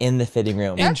together in the fitting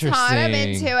room. That's hot. I'm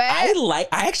Interesting. into it.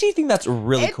 I actually think that's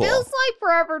really It cool. feels like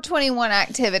Forever 21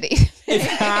 activity.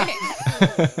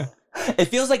 It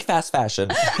feels like fast fashion.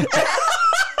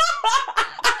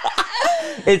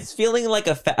 It's feeling like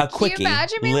a quickie. Can you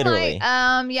imagine me literally. like,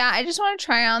 I just want to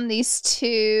try on these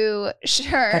 2 shirts.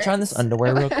 Can I try on this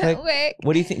underwear real quick? Wait.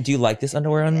 What do you think? Do you like this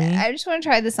underwear on me? I just want to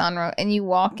try this on, and you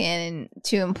walk in and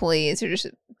 2 employees are just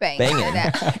banging it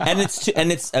out.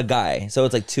 and it's a guy, so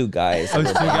it's like 2 guys. Oh,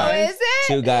 it's 2 Oh, guys? is it?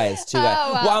 2 guys. Oh,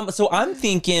 wow. Well, so I'm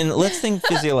thinking. Let's think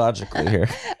physiologically here.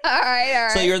 All right.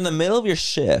 So you're in the middle of your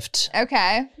shift,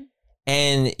 Okay.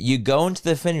 and you go into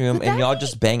the fitting room, Would and that y'all be-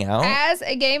 just bang out. As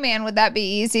a gay man, would that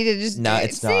be easy to just No, do?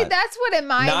 it's See, not. that's what in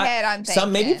my Not- head I'm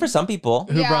thinking. Maybe for some people.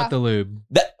 Who Yeah. brought the lube?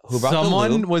 Who brought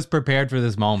Someone the lube? was prepared for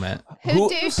this moment. Who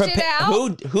douched it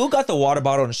out? Who got the water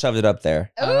bottle and shoved it up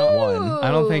there? I don't- Ooh.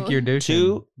 I don't think you're douching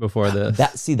 2 before this.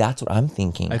 That's what I'm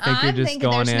thinking. I think I'm you're just thinking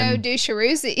going there's no in.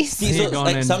 doucheroosies. See, you're so, going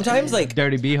like, in sometimes, like,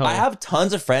 dirty beehole. I have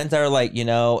tons of friends that are like,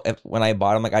 if when I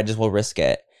bought them, like, I just will risk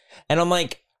it. And I'm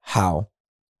like, how?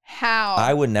 How?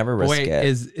 I would never risk Wait, it.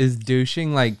 is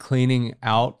douching like cleaning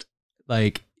out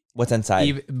like What's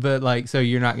inside? but like so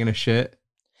you're not gonna shit?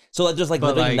 So like, there's like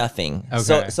But, literally like, nothing.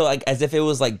 okay. So like as if it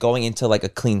was like going into like a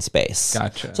clean space.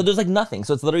 Gotcha. So there's like nothing.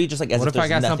 So it's literally just like as what if if I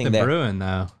there's got nothing something there. brewing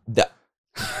though?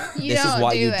 You This is don't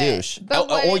why do you it. douche. But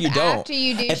what or if you don't. After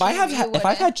you douche, If I've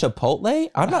had Chipotle,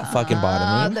 I'm not fucking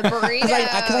bottoming. the burrito.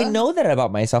 Because I know that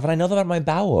about myself and I know that about my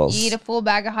bowels. You eat a full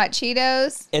bag of hot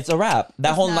Cheetos. It's a wrap. That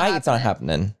It's whole not night, it's not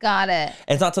happening. Got it.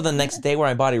 It's not till the next day where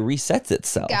my body resets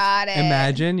itself. Got it.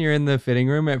 Imagine you're in the fitting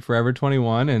room at Forever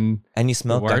 21 and And you the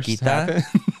smell worst caquita.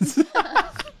 happens.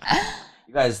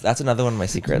 You guys, that's another one of my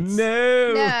secrets.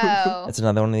 No. No. It's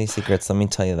another one of these secrets. Let me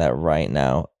tell you that right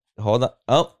now. Hold on.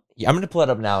 Oh, yeah, I'm going to pull it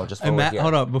up now. Just hold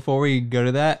Hold up, before we go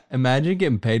to that, imagine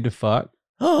getting paid to fuck.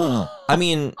 I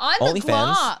mean, On the OnlyFans.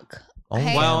 clock.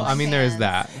 OnlyFans. Well, I mean, there is OnlyFans.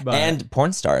 that, but And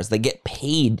porn stars, they get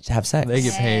paid to have sex. they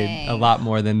get paid a lot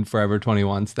more than Forever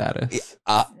 21 status.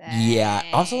 Yeah.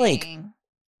 Also, like, Dang.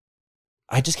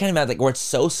 I just can't imagine, like, where it's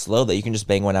so slow that you can just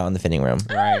bang one out in the fitting room.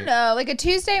 Right. No, like a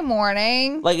Tuesday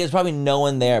morning. Like, there's probably no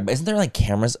one there, but isn't there, like,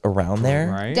 cameras around there?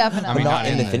 Right. Definitely. I mean, Not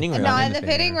in the fitting room. Not in the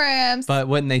fitting rooms. But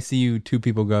wouldn't they see you 2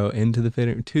 people go into the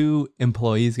fitting 2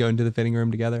 employees go into the fitting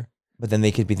room together? But then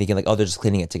they could be thinking, like, oh, they're just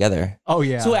cleaning it together. Oh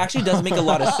yeah. So it actually does make a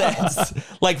lot of sense,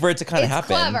 like, for it to kind of It's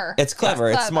happen. clever. It's clever.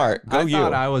 It's It's clever. smart. Go I you.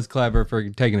 thought I was clever for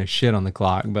taking a shit on the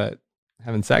clock, but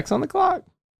having sex on the clock?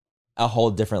 A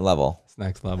whole different level. It's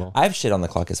next level. I have shit on the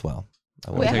clock as well. I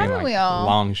will Wait, tell you. haven't we all?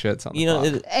 long shits on the You know,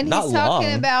 clock. And not he's talking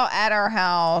long. about at our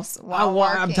house while I'm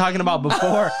working. talking about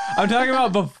before. I'm talking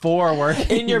about before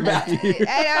working In your bath. in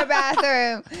our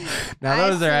bathroom. Now I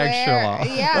those are extra swear.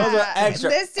 long. Yeah, Those are extra-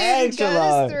 This dude extra goes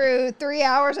long. through 3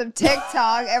 hours of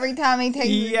TikTok every time he takes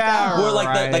his Yeah, dump. Where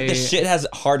like the Right. shit has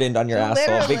hardened on your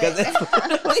asshole Literally. because it's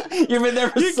literally, you've been there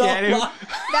for You so get it. long.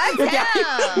 That's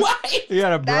him. Why? You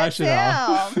gotta That's brush it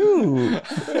off. him.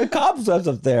 Ooh, cobwebs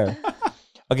up there.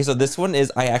 Okay, so this one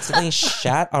is I accidentally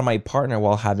shat on my partner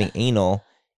while having anal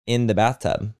in the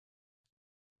bathtub.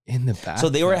 In the bath. So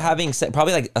they were having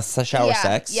probably like a shower Yeah,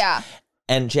 sex. Yeah.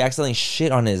 And she accidentally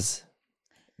shit on his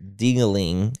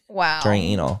dealing Wow. during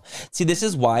anal. See, this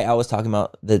is why I was talking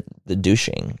about the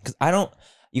douching. Because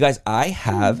you guys, I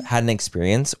have had an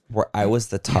experience where I was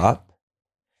the top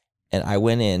and I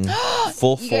went in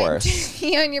full You got force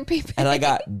dookie on your pee and I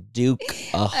got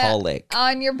Duke-aholic.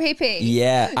 on your pee pee.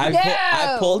 Yeah, I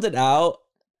No. pulled it out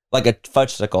like a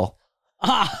fudgesicle.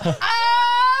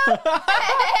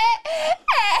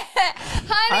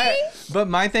 Honey, But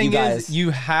my thing You guys- is, you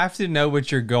have to know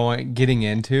what you're getting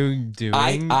into doing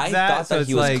I that. thought so that it's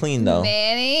he was like, clean though.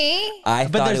 Manny. I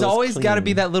But thought there's it was always got to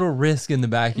be clean. that little risk in the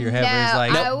back of your head where it's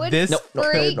like, I would this.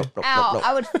 freak out.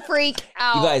 I would freak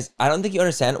out. You guys, I don't think you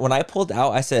understand. When I pulled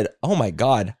out, I said, "Oh my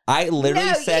god!" I literally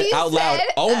No, said you out loud, said-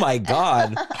 "Oh my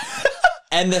god!"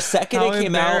 And the second How it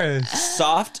came out, embarrassed.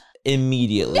 soft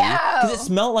immediately No. because it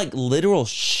smelled like literal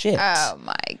shit. Oh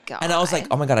my god. And I was like,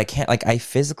 "Oh my god, I can't! Like, I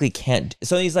physically can't."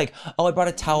 So he's like, "Oh, I brought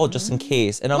a towel just in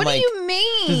case," and I'm what like, do you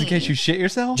mean? Just in case you shit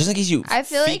yourself? "Just in case you I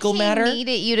feel like fecal he matter."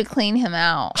 needed you to clean him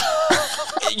out.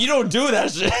 You don't do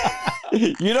that shit.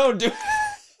 You don't do.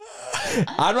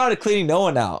 I'm not cleaning no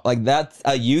one out. Like that's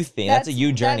a you thing. That's a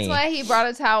you journey. That's why he brought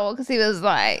a towel, because he was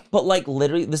like, But like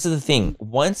literally, this is the thing.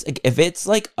 Once, if it's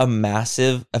like a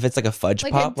massive, if it's like a fudge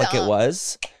Like a pop, like it dump.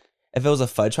 was, if it was a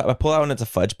fudge pop, I pull out and it's a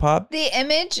fudge pop. the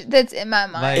image that's in my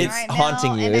mind It's right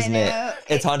haunting now, you, and I isn't it? know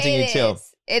It's haunting you too.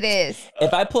 is. It is.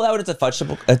 If I pull out and it's a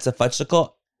fudgesicle,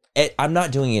 I'm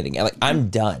not doing it again. Like I'm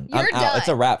done. I'm You're out. done. It's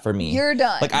a wrap for me. You're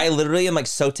done. Like I literally am like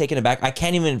so taken aback. I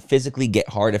can't even physically get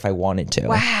hard if I wanted to.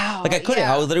 Wow. Like I couldn't.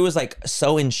 Yeah. I literally was like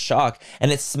so in shock, and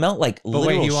it smelled like But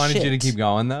literal wait, he wanted you to shit. keep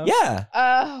going though? Yeah.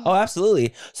 Oh,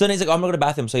 absolutely. So then he's like, oh, I'm gonna go to the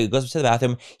bathroom. So he goes to the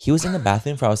bathroom. He was in the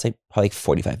bathroom for I was like probably like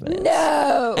 45 minutes.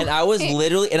 No. And I was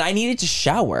literally, and I needed to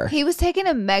shower. He was taking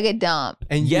a mega dump.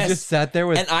 And you Yes. just sat there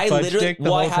with And I fudge literally, stick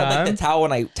the I whole had time? like the towel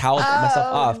and I toweled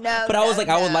myself off. no, but I was no, like,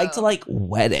 I would like to no. like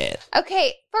wet it.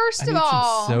 Okay, first I of need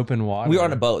all, some soap and water. We were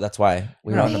on a boat. That's why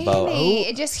we were on a boat. really,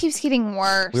 it just keeps getting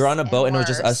worse. We were on a boat and it was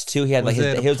just worse. us two. He had like Was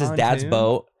it a it was his dad's pontoon?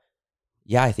 boat.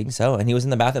 Yeah, I think so. And he was in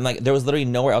the bathroom. Like there was literally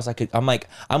nowhere else I could. I'm like,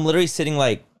 I'm literally sitting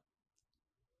like,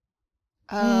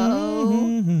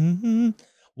 Oh,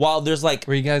 while there's like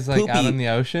Were you guys like out Poopy. in the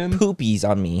ocean? poopies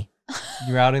on me.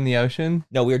 You were out in the ocean?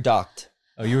 No, we were docked.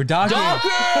 Oh, you were docking.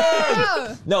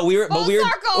 Oh. No, we were, but Full we were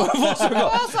circle. full circle.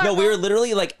 Full No, we were circle.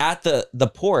 literally like at the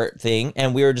port thing,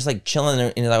 and we were just like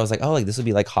chilling. And I was like, oh, like this would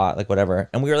be like hot, like whatever.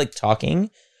 And we were like talking,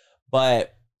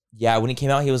 but yeah, when he came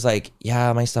out, he was like,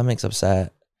 yeah, my stomach's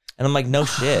upset, and I'm like, no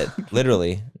shit,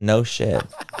 literally, no shit.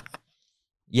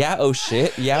 Yeah, oh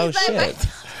shit, yeah, oh He's like,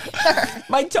 shit.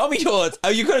 My tummy hurts. Oh,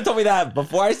 you could have told me that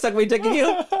before I stuck my dick in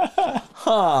you,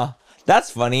 huh?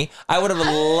 That's funny. I would have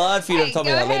loved for you to have told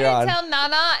me that later on. Tell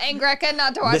Nana and Greca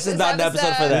not to watch This is not an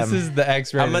episode for them. This is the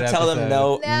X-rated I'm gonna tell them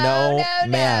no,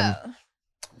 ma'am.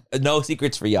 No. No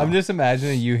secrets for y'all. I'm just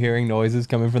imagining you hearing noises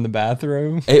coming from the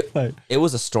bathroom. It, Like, it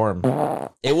was a storm.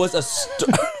 It was a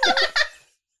storm.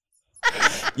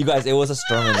 You guys, it was a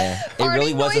storm in there. It Farting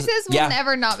really was. noises will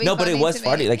never not be No, but it funny was to me.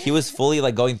 farty. Like he was fully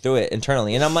like going through it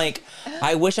internally, and I'm like,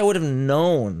 I wish I would have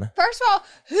known. First of all,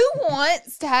 who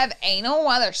wants to have anal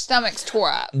while their stomach's tore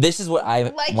up? This is what I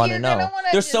Like, want to you're know. gonna wanna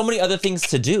There's so just- many other things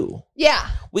to do. Yeah,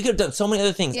 We could have done so many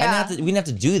other things. Yeah. We didn't have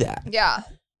to do that. yeah.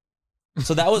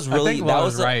 So that was I really think that Will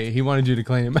was was right. He wanted you to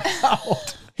clean him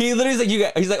out. He literally is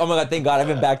like, he's like, oh my god, thank God I've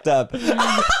been backed up.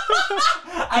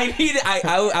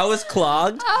 I was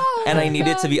clogged Oh, and I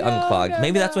needed to be no, unclogged. no,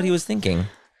 Maybe that's what no. he was thinking.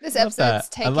 This Love episode's that. I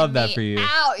taking love that me for you.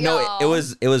 out, No, y'all.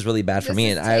 it was really bad for This me,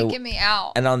 is and taking me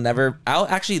out. I'll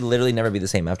actually literally never be the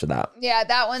same after that. Yeah,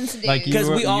 that one's due. Like you, 'Cause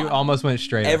we you all- almost went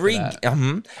straight. Every after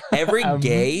that. every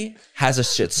gay has a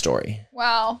shit story,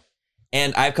 Wow.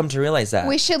 and I've come to realize that.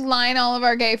 We should line all of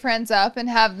our gay friends up and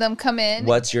have them come in.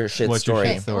 What's your shit What's your story?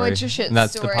 shit story? What's your shit And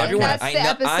that's story? The podcast. Everyone, That's I the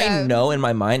know, episode. in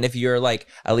my mind, if you're like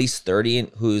at least 30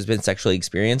 and who's been sexually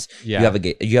experienced, Yeah.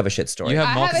 you have a shit story. You have I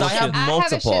have, multiple a I shit, have I have a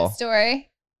multiple. shit story.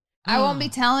 I won't be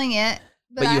telling it,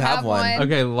 but, But you I have one.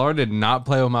 Okay, Laura did not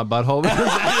play with my butthole.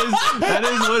 that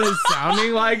is what it's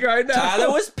sounding like right now.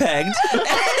 Tyler was pegged.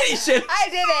 He should-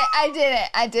 I did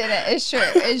it. It's true.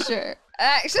 It's true.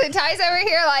 Actually, Ty's over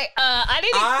here like, I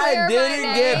need to clear I didn't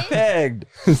my get name. pegged.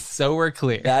 So we're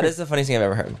clear. That is the funniest thing I've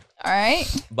ever heard. All right.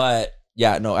 But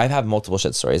yeah, no, I've had multiple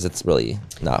shit stories. It's really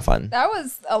not fun. That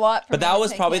was a lot for But me that to was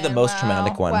take probably the in. most Wow.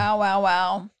 traumatic one.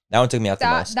 Wow. That one took me out the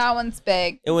most. That one's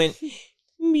big. It went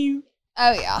mew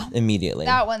Oh, yeah. immediately.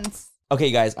 That one's. Okay,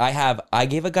 you guys, I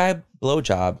gave a guy a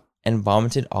blowjob and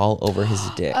vomited all over his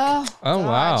dick. Oh, Oh, God.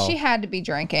 wow. She had to be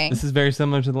drinking. This is very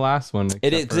similar to the last one.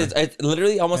 It is except 'cause it's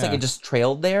literally almost like Yeah. it just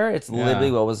trailed there. It's Yeah.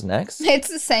 literally what was next. It's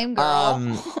the same girl.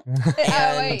 Oh,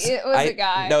 wait, it was a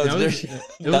guy. No, for- No, it was, there's-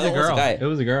 it was that a one was a girl. guy. It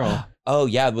was a girl. Oh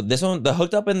yeah, but this one, the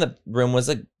hooked up in the room was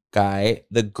a guy.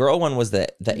 The girl one was the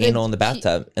anal in the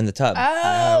bathtub in the tub.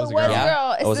 Oh, it was a was girl. a Yeah,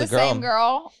 girl. it It's was the a girl. same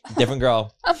girl. Different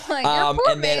girl. I'm like, you're poor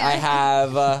And then man. I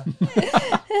have,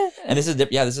 and this is this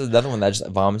is another one that just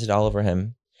vomited all over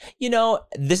him. You know,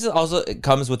 this is also it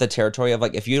comes with the territory of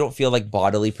like if you don't feel like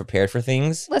bodily prepared for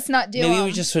things, Let's not do maybe them.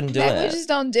 we just shouldn't do Maybe it. we just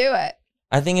don't do it.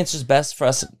 I think it's just best for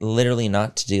us literally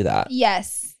not to do that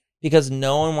Yes. because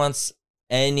no one wants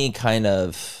any kind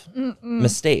of Mm-mm.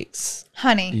 mistakes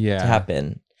Honey. to Yeah.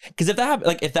 happen. Because if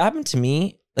that happened to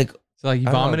me, like So like you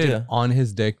I don't know, vomited too. on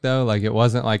his dick though. Like it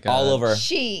wasn't like all over,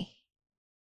 She.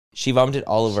 vomited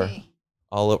all over, She.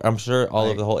 all over. I'm sure all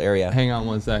Like, over the whole area, Hang on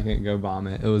 1 second. Go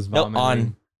vomit. It was No,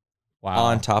 vomiting. Wow.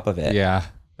 on top of it. Yeah,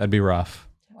 that'd be rough.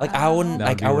 Like I wouldn't, That'd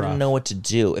like be I wouldn't rough. know what to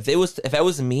do if that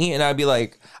was me, and I'd be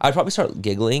like, I'd probably start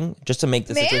giggling just to make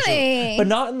the situation, Manny. but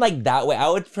not in like that way. I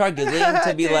would start giggling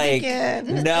to be Do it like,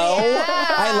 again. no, Yeah.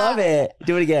 I love it.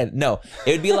 Do it again. No,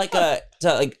 it would be like to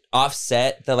like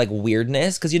offset the like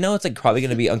weirdness because it's like probably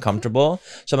gonna be uncomfortable.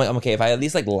 So I'm like, I'm okay if I at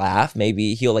least like laugh,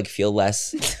 maybe he'll like feel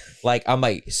less like I'm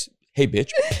like, hey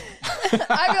bitch. I'd be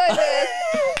like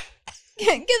this.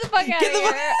 Get the fuck out Get of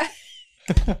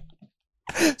the here.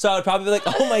 So I would probably be like,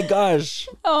 oh my gosh,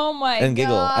 Oh my god. and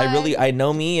giggle. I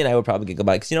know me, and I would probably giggle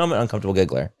back because I'm an uncomfortable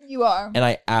giggler. You are. And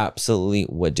I absolutely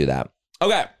would do that.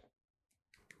 Okay.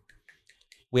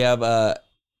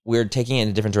 we're taking it in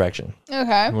a different direction.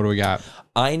 Okay. What do we got?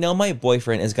 I know my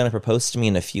boyfriend is going to propose to me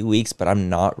in a few weeks, but I'm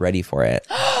not ready for it.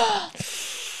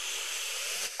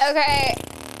 Okay.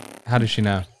 How does she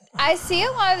know? I see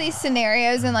a lot of these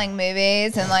scenarios in like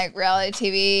movies and like reality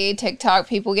TV, TikTok,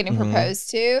 people getting proposed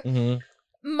to.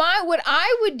 Mm-hmm. What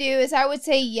I would do is I would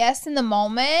say yes in the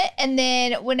moment, and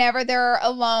then whenever they're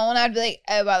alone, I'd be like,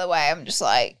 oh, by the way, I'm just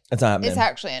like, It's not happening. it's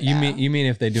actually a no. You mean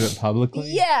if they do it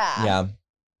publicly? Yeah. Yeah.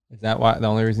 Is that why the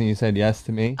only reason you said yes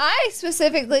to me? I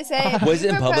specifically said, Was it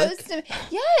in public?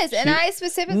 Yes, and I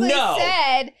specifically No.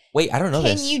 said, Wait, I don't know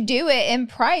can this. you do it in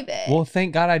private? Well,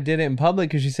 thank God I did it in public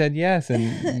because she said yes,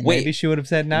 and Wait. maybe she would have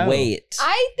said no. Wait.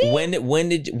 I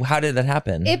think How did that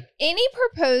happen? if any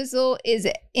proposal is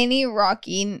any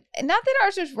rocky, not that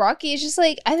ours was rocky, it's just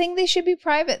like, I think they should be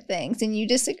private things, and you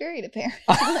disagreed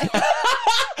apparently.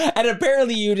 And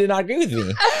apparently you did not agree with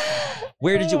me.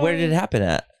 Where did it happen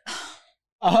at?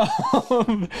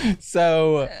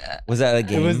 So Was that a it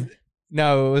game?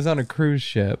 was on a cruise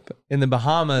ship in the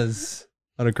Bahamas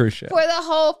on a cruise ship. For the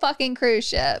whole fucking cruise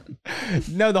ship.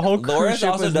 No, the whole cruise Laura ship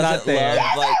also was not doesn't there.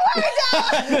 love like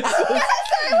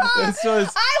This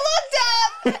was I looked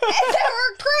up and there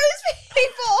were cruise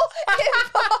people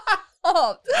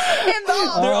involved.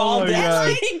 they're all Oh my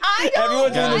dancing. I don't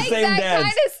Everyone's doing the like same that dance.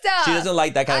 kind of stuff. She doesn't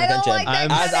like that kind I of don't attention. like that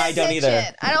kind As of I don't either.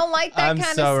 attention. I don't like that I'm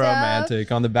kind so of stuff.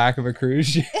 romantic on the back of a cruise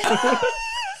ship.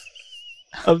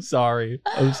 I'm sorry.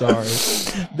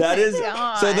 That is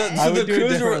God. so the I so the would do it cruise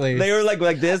were, differently. they were like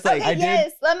this like Okay, I did-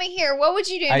 yes, let me hear. What would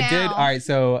you do now? I did. All right.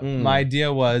 So my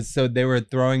idea was, so they were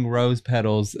throwing rose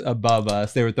petals above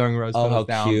us. They were throwing rose oh how petals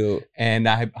down. cute. And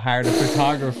I hired a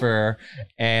photographer,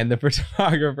 and the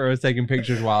photographer was taking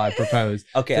pictures while I proposed.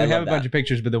 Okay, So I we have love a bunch of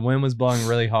pictures, but the wind was blowing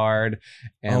really hard,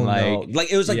 and oh like, no.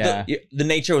 Like it was like yeah. the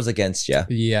nature was against you.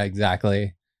 yeah,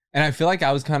 exactly. And I feel like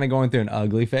I was kind of going through an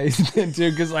ugly phase then too,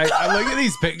 because like I look at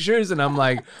these pictures and I'm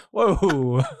like, whoa. Did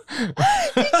you just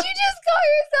call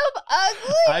yourself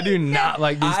ugly? I do not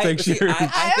like these pictures.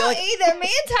 I feel don't like either. Me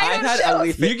and I've Tyler had show.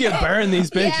 ugly You can burn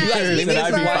these Yeah, pictures you and can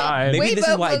I'd be burn- fine. Maybe We this is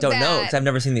both why I look don't know bad. because I've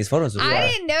never seen these photos before. I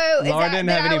didn't know. Laura that, didn't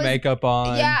that have I any was, makeup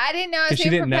on. Yeah, I didn't know I was 'Cause she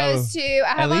being didn't know. proposed to. I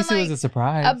At have least on it like was a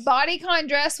surprise. a bodycon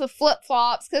dress with flip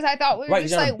flops because I thought we were Right,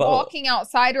 just you're on a like boat. walking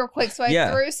outside real quick. So I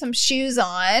Yeah. threw some shoes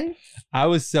on. I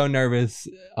was so nervous.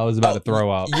 I was about to throw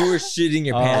up. You were shitting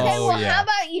your Oh, pants. Okay, well, yeah. how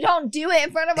about you don't do it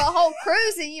in front of a whole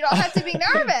cruise and you don't have to be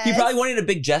nervous? You probably wanted a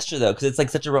big gesture though, because it's like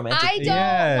such a romantic. I don't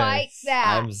Yes. like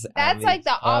that. That's like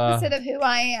the opposite of who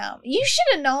I am. You should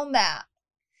have known that.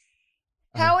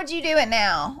 How would you do it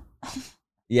now?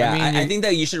 Yeah, I mean, I think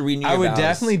that you should renew. I your would vows.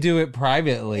 definitely do it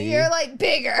privately. You're like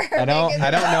bigger. I don't Bigger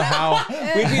than know how.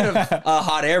 We need a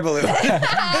hot air balloon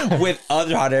with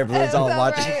other hot air balloons That's all all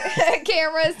watching. right.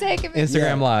 Cameras taking me.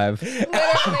 Instagram Live.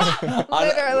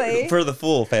 Literally. For the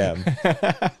full fam.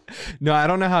 No, I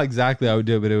don't know how exactly I would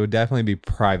do it, but it would definitely be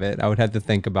private. I would have to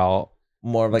think about.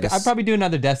 More of like a. I'd probably do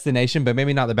another destination, but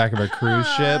maybe not the back of a cruise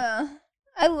ship.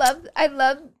 I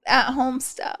love at home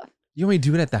stuff. You want me to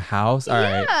do it at the house? All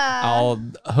right. Yeah. I'll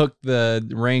hook the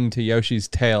ring to Yoshi's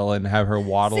tail and have her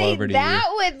waddle See, over to that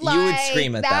would like You would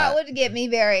scream at that. would get me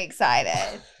very excited.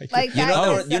 Like you know, that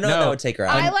Oh, is- that would take her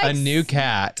I out like a new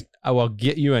cat. I will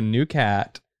get you a new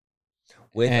cat.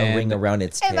 with a and- ring around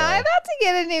its tail. Am I about to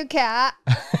get a new cat?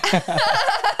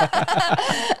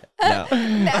 No.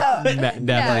 No.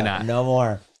 Definitely not. No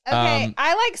more. Okay,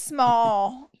 I like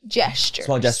small gestures.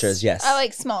 Small gestures, yes. I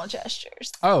like small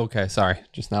gestures. Oh, okay. Sorry.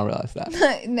 Just now realized that.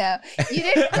 No, you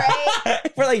did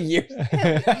great. For like years.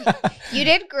 You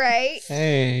did great.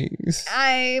 Thanks.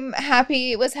 I'm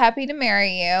happy. Was happy to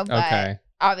marry you. But Okay.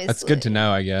 obviously, That's good to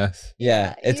know, I guess.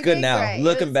 Yeah, it's you good did now. great. It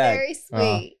Looking was back. very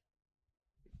sweet.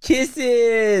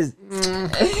 Kisses.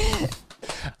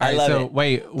 I All right, love so it.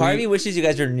 wait. Part of me wishes you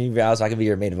guys were new vows so I could be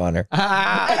your maid of honor.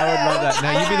 I would love that.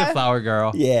 No, you be the flower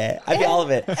girl. Yeah, I'd be all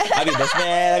of it. I'd be best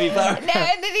man. I'd be flower. No,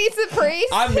 and then he's the priest.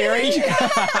 I'm married. He's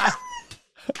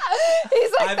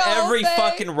like I'm the whole every thing.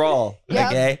 fucking role. Yep.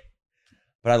 Okay,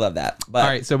 but I love that. But All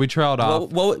right, so we trailed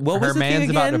off. what was Her the man's thing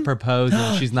about to again? propose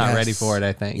and she's not ready Yes. for it,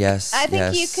 I think. Yes, I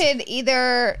think you could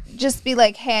either just be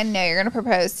like, "Hey, no, you're gonna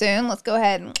propose soon. Let's go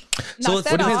ahead and knock So let's,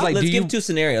 that depends, off." like, let's do give you- two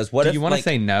scenarios. What Do if you want to like,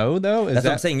 say no, though? That's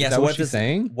what I'm saying. Is Yeah. that So what what if she's this-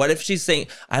 saying? What if she's saying,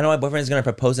 I know my boyfriend's going to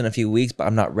propose in a few weeks, but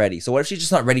I'm not ready. So what if she's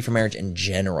just not ready for marriage in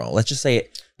general? Let's just say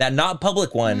That not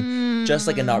public one, just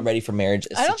like a not ready for marriage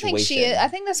situation. I don't think she is. I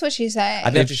think that's what she's saying.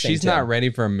 I think If she's not ready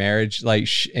for marriage, like,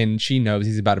 and she knows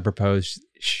he's about to propose,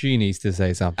 she needs to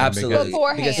say something. Absolutely.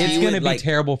 Beforehand. Because It's he going to would, be like,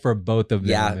 terrible for both of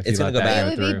them. Yeah, if it's you gonna let go that bad. It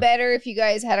would be through. better if you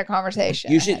guys had a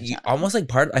conversation. You ahead of should time. almost like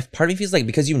part of me feels like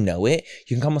because you know it,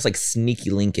 you can almost like sneaky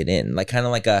link it in, like kind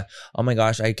of like a, oh my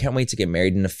gosh, I can't wait to get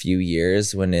married in a few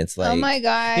years, when it's like, oh my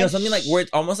gosh. you know, something like where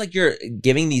it's almost like you're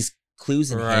giving these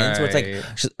clues and hints, where it's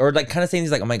like, or like kind of saying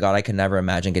these like, oh my god, I could never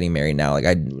imagine getting married now. Like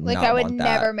I would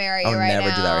never marry you I would right never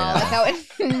now. do that right now. Like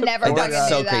I would never Like, fucking that's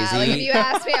do so that. crazy. Like if you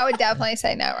asked me, I would definitely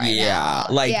say no right now.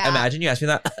 Like Yeah. imagine you ask me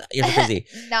that, you're crazy.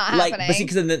 Not Like, happening. but see,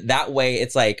 because then that way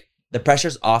it's like the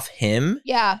pressure's off him.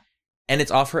 Yeah. And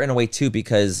it's off her in a way too,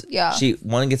 because Yeah. she,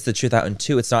 one, gets the truth out, and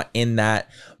two, it's not in that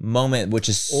moment, which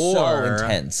is so Or-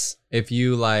 intense. If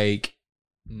you like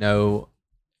know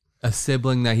a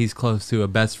sibling that he's close to, a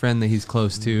best friend that he's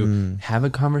close to, have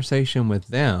a conversation with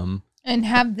them And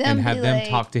have them and have be them like,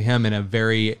 talk to him in a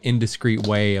very indiscreet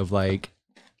way of like,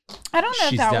 I don't know if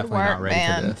she's that would definitely not work, ready for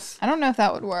man. this. I don't know if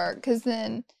that would work because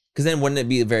then, Because then wouldn't it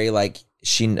be very like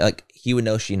he would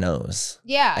know she knows.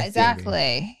 yeah, think-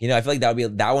 exactly. You know, I feel like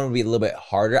that one would be a little bit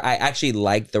harder. I actually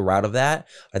like the route of that.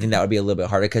 I think that would be a little bit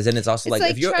harder, because then it's also It's like,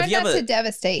 if you try have not a, to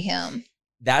devastate him.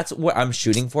 that's what I'm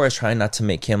shooting for, is trying not to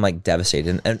make him like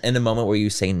devastated in the moment where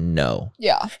you say no.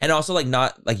 Yeah. And also like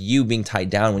not like you being tied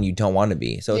down when you don't want to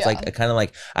be. So it's Yeah. like a kind of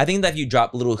like, I think that if you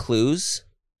drop little clues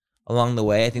along the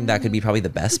way, I think that could be probably the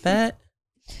best bet.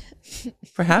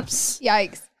 Perhaps.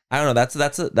 Yikes. I don't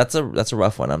know. That's a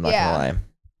rough one. I'm not Yeah. gonna lie.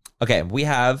 Okay, we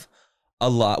have a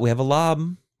lob.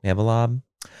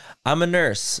 I'm a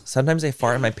nurse. Sometimes I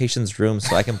fart in my patient's room,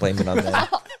 so I can blame it on them.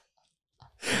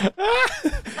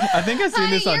 I think I've seen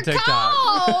this on You're TikTok.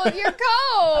 cold. You're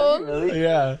cold.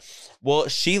 Yeah. Well,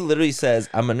 she literally says,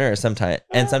 I'm a nurse sometimes,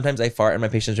 and sometimes I fart in my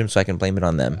patient's room, so I can blame it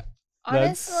on them.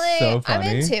 That's Honestly, so I'm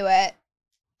funny. into it.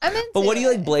 I'm into But what are you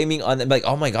like it. blaming on them? Like,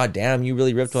 oh my god, damn, you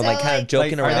really ripped one. So, Like, kind of like-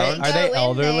 joking Like, around. Are Go they in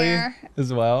elderly there.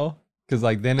 as well? Because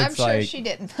like then I'm it's sure like she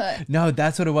didn't put. no,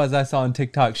 that's what it was. I saw on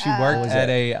TikTok. She worked was at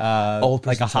it? a Old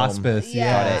like a person's home. hospice.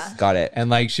 Yeah. Got it. And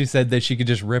like she said that she could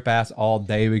just rip ass all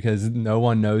day because no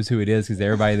one knows who it is because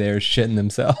everybody there is shitting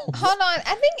themselves. Hold on.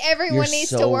 I think everyone You're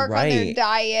needs so to work on their right.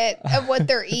 diet of what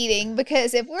they're eating,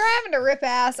 because if we're having to rip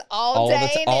ass all All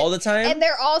day all the time. and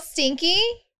they're all stinky,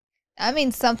 I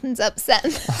mean something's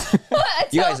upsetting.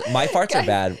 You guys, my farts are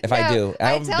bad. If I No, do,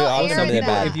 I don't tell I'll Aaron tell me they're that.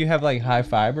 bad. If you have like high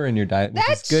fiber in your diet, which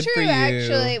That's is good true, for you.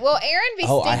 actually. Well, Aaron be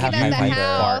Oh, I stinking have in the high fiber.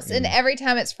 house, and every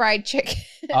time it's fried chicken.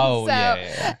 Oh, so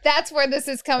yeah. that's where this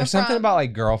is coming There's something from. about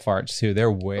like girl farts too.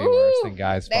 They're way worse Ooh, than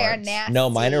guys' they are farts. nasty. No,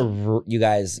 mine are you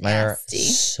guys. Mine Nasty. are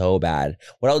so bad.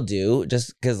 What I'll do,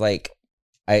 just because like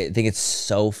I think it's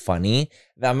so funny.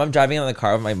 I'm driving in the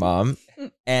car with my mom,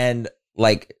 and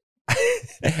like,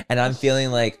 and I'm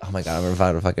feeling like, oh my god, I'm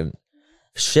about to fucking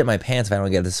shit my pants if I don't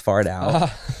get this fart out.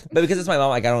 But because it's my mom,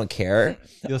 like I don't care.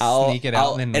 You'll sneak it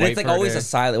out and then wait it's like for it always to a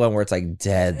silent one where it's like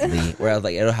deadly. Where I was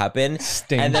like, it'll happen,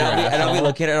 sting and then your I'll be asshole.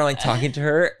 looking at her, and I'm like talking to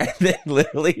her, and then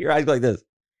literally her eyes go like this,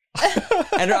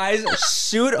 and her eyes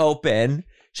shoot open.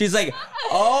 She's like,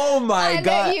 "Oh I my know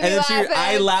god!" you And then laughing.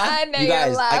 I laugh. I know You you're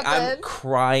guys, like I'm laughing.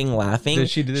 crying, laughing. Did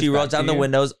she do this She rolls back to down the you?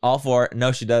 windows, all four.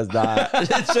 No, she does not.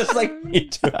 It's just like me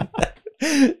doing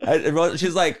that.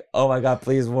 She's like, "Oh my god,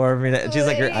 please warn me!" She's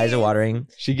like, her eyes are watering.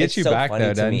 She gets It's you so back funny though,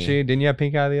 to doesn't me. she? Didn't you have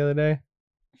pink eye the other day?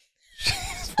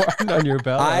 She's farting on your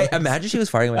belly. I imagine she was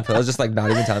farting on my pillows, just like not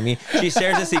even telling me. She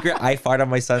shares a secret. I fart on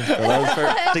my son's pillows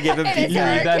to give him And peace. it's You her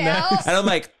read that account. next? And I'm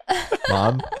like,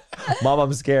 Mom,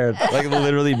 I'm scared. Like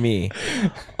literally me.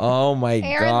 Oh my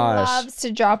Aaron gosh. loves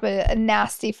to drop a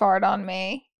nasty fart on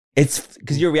me. It's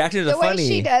because your reaction is The way funny.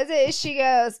 she does it is she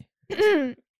goes,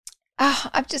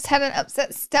 I've just had an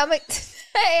upset stomach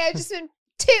today. I've just been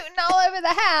tooting all over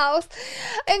the house.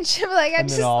 And she'll be like, I And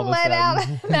then just all of a let out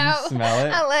sudden, no, you smell it?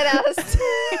 I let out a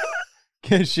stink.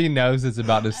 Because she knows it's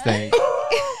about to stink.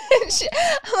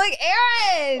 I'm like,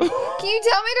 Aaron, can you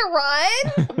tell me to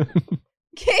run?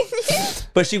 Can you?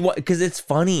 But she, because it's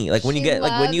funny. Like when you She get,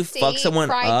 like when you loves to fuck eat someone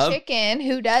fried up. chicken,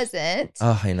 who doesn't?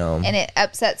 Oh, I know. And it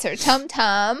upsets her tum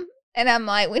tum. And I'm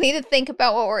like, we need to think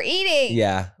about what we're eating.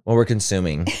 Yeah, what we're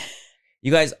consuming.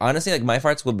 You guys, honestly, like my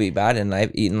farts will be bad, and I've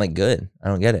eaten like good. I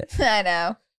don't get it. I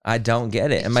know. I don't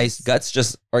get it, and my guts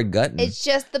just are gutting. It's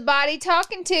just the body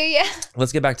talking to you.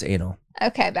 Let's get back to anal.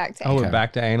 Okay, back to Oh, Okay. we're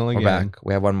back to anal We're again. back.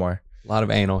 We have one more. A lot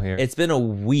of anal here. It's been a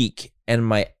week, and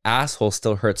my asshole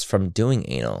still hurts from doing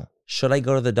anal. Should I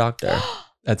go to the doctor?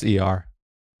 That's ER.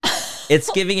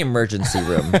 It's giving emergency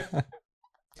room.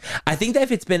 I think that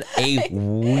if it's been a He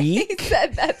week,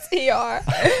 said that's ER.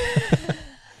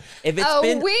 if it's A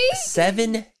been week?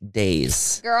 7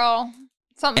 days, Girl,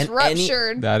 something's And any-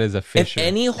 ruptured. That is a fissure. if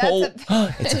any hole,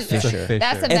 a it's a fissure. It's a fissure.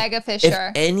 That's a fissure. mega If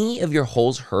fissure. any of your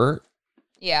holes hurt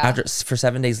Yeah. for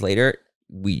 7 days later,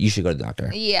 you should go to the doctor.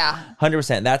 Yeah.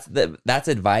 100%. That's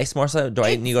advice more so. Do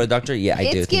I need to go to the doctor? Yeah,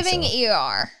 I do. It's think giving so.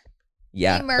 ER.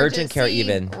 Yeah, urgent care Emergency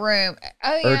even. room.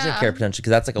 Oh yeah. Urgent care potentially because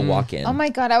that's like a walk-in. Oh my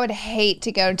god, I would hate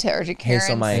to go to urgent care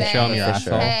so and my- say, Show 'em your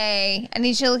asshole. hey, I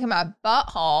need you to look at my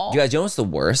butthole. You guys, you know what's the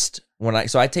worst? When I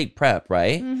take prep,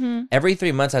 right? Mm-hmm. Every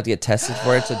 3 months I have to get tested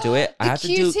for it to do it. I The have to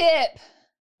do Q-tip,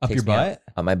 Up takes your me out butt?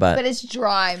 on my butt. but it's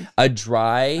dry. A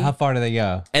dry. How far do they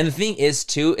go? And the thing is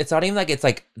too, it's not even like it's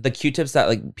like the Q-tips that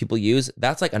like people use.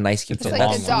 That's like a nice It's Q-tip. It's a like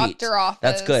That's the long sweet. doctor office.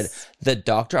 That's good. The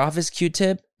doctor office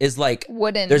Q-tip is like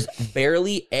Wooden. there's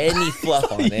barely any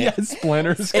fluff on it. Yeah,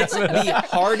 splinters. It's the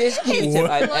hardest Q-tip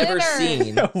I've ever Splinters.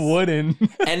 seen. Wooden.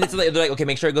 And it's like they're like, okay,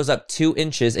 make sure it goes up 2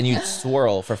 inches, and you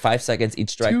swirl for 5 seconds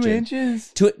each direction. 2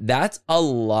 inches? That's a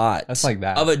lot. That's like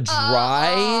that. of a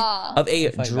dry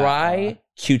It's like dry that.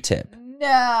 Q-tip.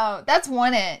 No, that's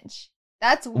 1 inch.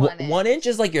 That's 1 inch. 1 inch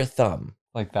is like your thumb.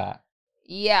 Like that.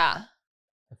 Yeah.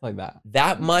 It's like that.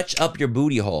 That much up your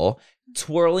booty hole,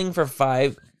 twirling for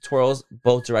 5 twirls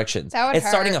both directions. That would It's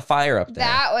starting hurt. a fire up there.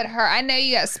 That would hurt. I know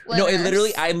you got No, splinters.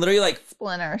 I'm literally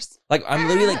Splinters. I'm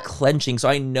literally like clenching, so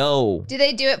I know. Do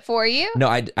they do it for you? No,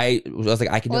 I was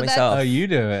like, I can do Well, it that's- myself. Oh, you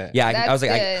do it. Yeah, I was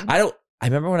That's like, good. I don't. I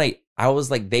remember when I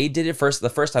was like, they did it the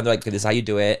first time. They're like, this is how you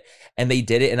do it, and they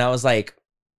did it, and I was like,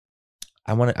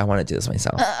 I want to do this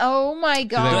myself. Oh my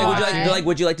god. They're watch like, you?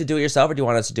 would you like to do it yourself, or do you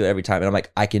want us to do it every time? And I'm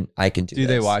like, I can do. Do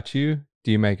they this. watch you?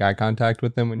 Do you make eye contact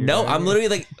with them when you're No, doing I'm it?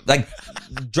 literally like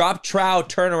drop trow,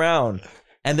 turn around,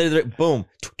 and then they're boom.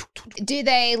 Do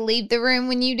they leave the room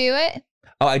when you do it?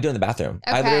 Oh, I do it in the bathroom.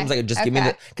 I Okay, literally was like, just give me the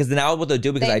okay. because now what they'll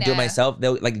do because They I do it know. myself.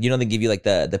 They'll like they give you like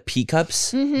the pee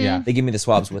cups. Mm-hmm. Yeah. They give me the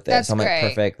swabs with it, That's so I'm like great.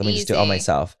 perfect. Let me just do it all Easy.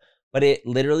 myself. But it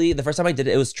literally the first time I did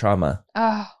it, it was trauma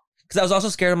Oh. because I was also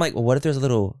scared. I'm like, well, what if there's a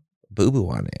little boo boo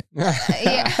on it?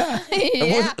 Yeah. And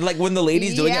yeah. like when the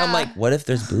lady's doing it, I'm Yeah. like, what if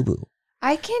there's boo boo?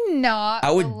 I cannot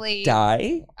I would believe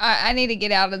die. I need to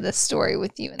get out of this story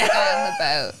with you and the guy on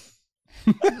the boat.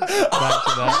 Back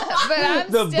to that. But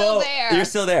I'm The still boat. there. You're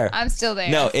still there. I'm still there.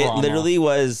 No, it Trauma. literally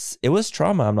was. It was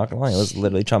trauma. I'm not gonna lie. It was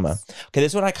literally trauma. Okay,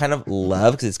 this one I kind of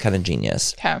love because it's kind of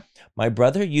genius. Okay. My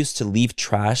brother used to leave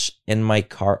trash in my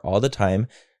car all the time,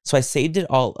 so I saved it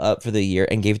all up for the year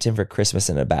and gave it to him for Christmas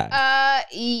in a bag.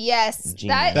 Yes.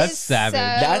 Genius. That That's is savage.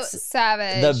 So That's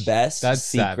savage. the best That's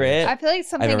secret. I feel like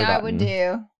something ever I would gotten.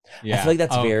 do. Yeah. I feel like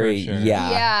that's Oh, for very sure.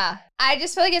 yeah. I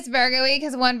just feel like it's Virgo-y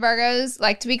because Virgos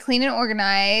like to be clean and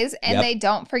organized, and Yep. they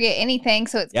don't forget anything.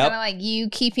 So it's Yep. kind of like you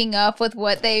keeping up with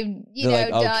what they've They're like,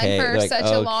 done okay. for They're like,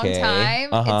 such a long okay.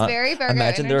 time. Uh-huh. It's very Virgo.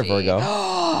 Imagine they're a energy. Virgo.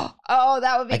 Oh,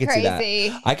 that would be I could see that.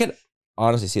 crazy. I could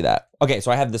honestly see that. Okay, so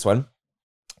I have this one.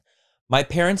 My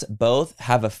parents both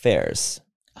have affairs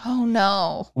Oh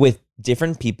no. with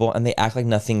different people and they act like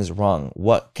nothing's wrong.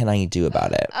 What can I do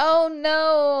about it? Oh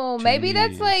no. Maybe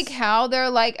that's Jeez. like how they're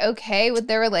like okay with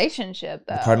their relationship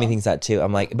though. Part of me thinks that too.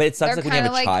 I'm like, but it sucks They're like when you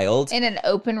have kinda a like child in an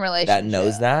open relationship that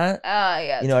knows that. Oh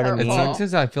yeah. You know what I it's mean? It hurtful. sucks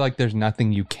because I feel like there's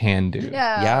nothing you can do. No.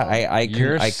 Yeah, I couldn't-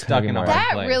 You're I couldn't stuck agree in a more. hard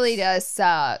That place. really does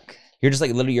suck. You're just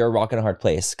like literally you're a rock in a hard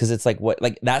place because it's like what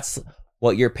like that's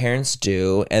what your parents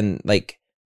do and like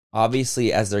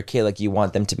obviously as their kid like you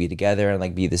want them to be together and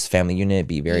like be this family unit,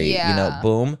 be very Yeah.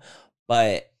 boom.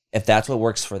 But if that's what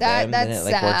works for them, then it that's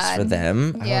like works for sad.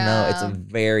 them. I don't know. It's a Yeah.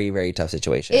 very very tough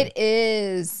situation. It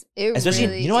is. It Especially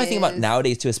really you know what I think about is.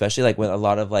 nowadays too, especially like with a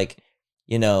lot of like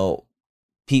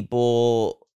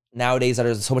people nowadays that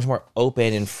are so much more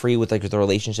open and free with like the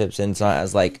relationships and it's not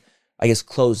as like I guess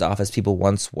closed off as people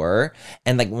once were.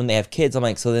 And like when they have kids, I'm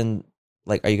like, so then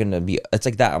like are you gonna be it's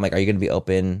like that. I'm like, are you gonna be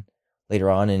open later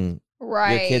on and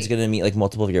Right. your kid's gonna meet like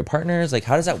multiple of your partners? Like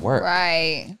how does that work?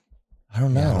 Right. I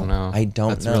don't know. Yeah, I don't know. I don't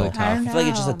That's know. really I tough. don't I feel like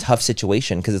it's just a know. tough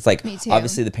situation because it's like Me too.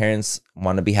 obviously the parents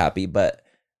want to be happy, but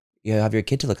you have your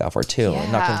kid to look out for too.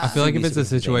 Yeah. I feel like if completely it's a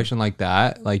confusing. situation like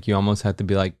that, like you almost have to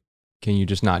be like, can you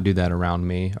just not do that around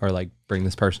me or like bring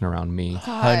this person around me?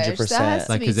 Gosh, 100%. that has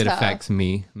to Like, be because it tough. affects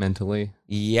me mentally.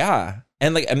 Yeah.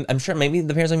 And like I'm sure maybe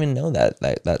the parents don't even know that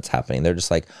that's happening. They're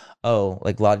just like, oh,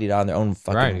 like la di da in their own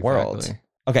fucking Right, world. exactly.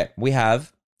 Okay,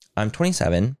 I'm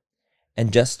 27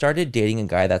 and just started dating a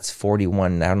guy that's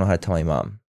 41 and I don't know how to tell my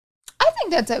mom. I think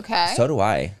think that's okay. So do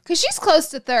I. Because she's close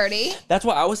to 30. That's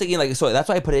what I was thinking. Like, so that's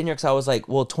why I put it in here because I was like,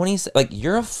 well, 20. Like,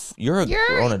 you're a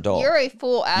grown adult. You're a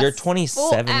full ass. You're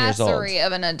 27 years old.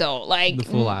 Of an adult. Like, The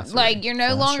full assery. like you're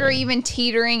no longer even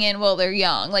teetering in. Well, they're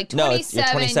young. Like 27.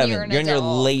 You're 27. You're an You're in your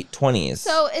adult. late 20s.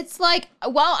 So it's like,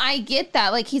 while I get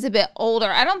that, like he's a bit older,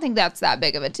 I don't think that's that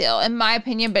big of a deal, in my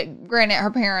opinion. But granted,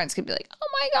 her parents could be like, "Oh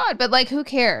my god," but like, who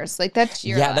cares? Like that's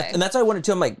your life. And that's what I wanted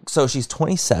to. I'm like, so she's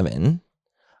 27.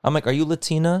 I'm like, are you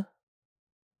Latina?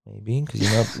 Maybe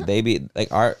because they be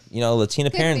like our Latina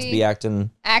Could parents be. be acting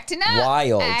acting up,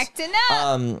 wild. acting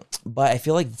up. But I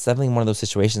feel like it's definitely one of those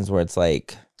situations where it's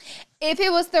like, If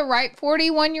it was the right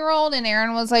 41-year-old and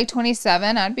Aaron was like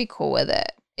 27, I'd be cool with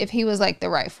it. If he was like the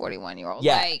right 41-year-old,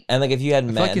 yeah, like, and like if you had I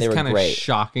feel met like and they it's were kind of great,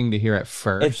 shocking to hear at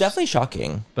first. it's definitely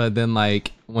shocking. But then,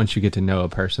 like, once you get to know a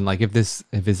person, like if it's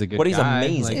a good What he's guy,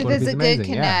 amazing. like, if what it's he's a good amazing?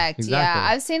 connect, Yeah, exactly.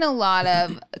 I've seen a lot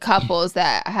of couples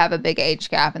that have a big age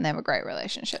gap and they have a great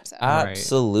relationship. So,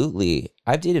 Absolutely,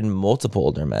 I've dated multiple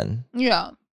older men.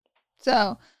 yeah. So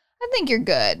I think you're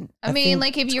good. I mean, think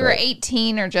like if it's you were great.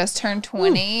 18 or just turned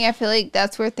 20, I feel like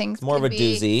that's where things More of could a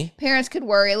be. doozy. Parents could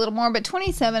worry a little more, but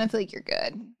 27, I feel like you're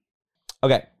good.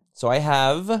 Okay, so I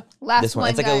have Last this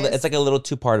one. one, guys. It's like a little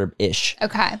two-parter ish.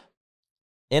 Okay.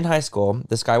 In high school,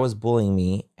 this guy was bullying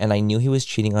me, and I knew he was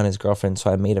cheating on his girlfriend,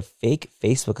 so I made a fake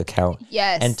Facebook account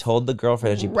Yes. and told the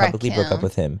girlfriend, and she Wreck publicly broke up him.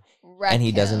 with him, Wreck and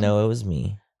he doesn't him. know it was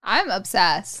me. I'm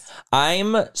obsessed.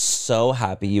 I'm so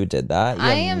happy you did that. You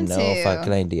I have am no too.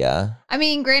 fucking idea. I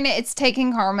mean, granted, it's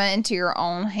taking karma into your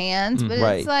own hands, but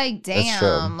Right. it's like, That's true.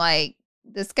 damn, like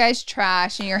this guy's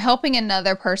trash, and you're helping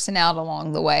another person out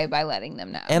along the way by letting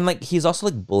them know. And like he's also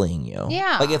like bullying you.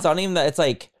 Yeah. Like it's not even that.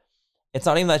 It's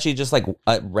not even that she's just like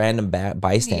a random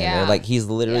bystander. Yeah. Like he's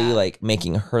literally Yeah. like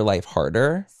making her life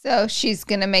harder. So she's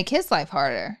gonna make his life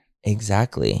harder.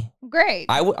 Exactly. Great.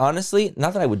 I would honestly,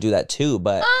 not that I would do that too,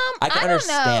 but I can don't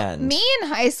understand. know. Me in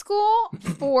high school,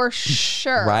 for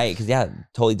sure. right? Because yeah,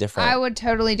 totally different. I would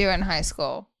totally do it in high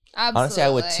school. Absolutely. Honestly, I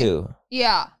would too.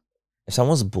 Yeah. If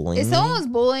someone was bullying If me, someone was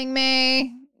bullying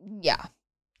me, yeah.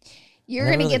 You're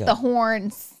Never gonna really get got- the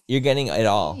horns. you're getting it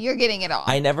all. You're getting it all.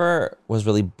 I never was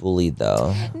really bullied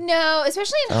though. No,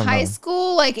 especially in I don't high know.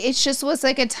 school, like it just was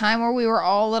like a time where we were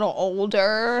all a little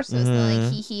older, so it's not like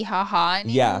Mhm. hee hee ha ha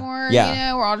Yeah, anymore. yeah. You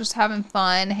know, we're all just having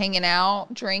fun, hanging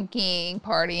out, drinking,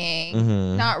 partying,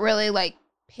 Mhm. not really like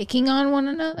picking on one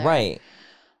another. Right.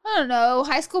 I don't know.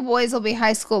 High school boys will be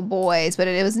high school boys, but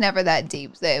it was never that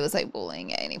deep that it was like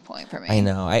bullying at any point for me. I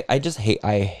know. I just hate.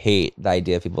 I hate the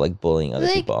idea of people like bullying other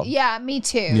Like, people. yeah, me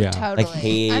too. Yeah. Totally. Like,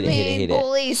 hate I it, mean, hate it, hate it.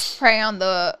 bullies prey on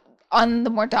the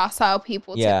more docile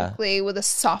people, Yeah. typically with a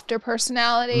softer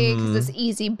personality, because Mhm. it's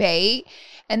easy bait,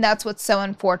 and that's what's so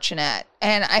unfortunate.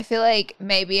 And I feel like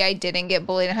maybe I didn't get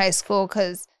bullied in high school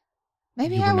because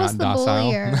maybe You I were was the not docile?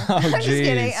 bullier. Oh, I'm just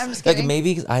kidding. jeez. I'm just Like kidding.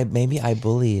 maybe I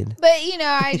bullied. But you know,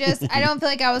 I don't feel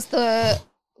like I was the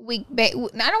weak. I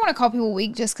don't want to call people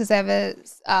weak just because they have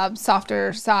a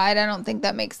softer side. I don't think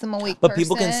that makes them a weak. But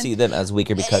people can person. see them as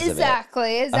weaker because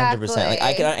exactly, of it. 100%.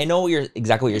 Like I know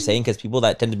exactly what you're saying because people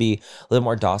that tend to be a little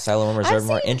more docile, a little more reserved,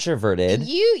 more seen- introverted.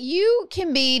 You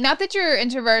can be, not that you're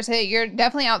introverted. You're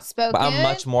definitely outspoken. But I'm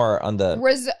much more on the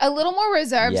a little more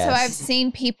reserved. So Yes. I've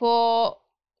seen people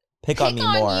pick on me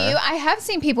more. you. I have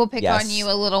seen people pick Yes. on you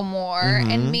a little more,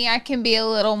 Mhm. and me, I can be a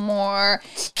little more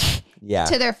Yeah.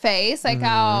 to their face. Like Mhm.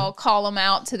 I'll call them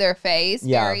out to their face.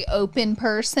 Yeah. Very open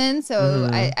person. So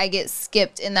Mhm. I get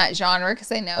skipped in that genre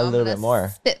because I know A I'm little gonna bit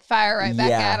more. spitfire right back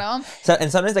Yeah. at them. So,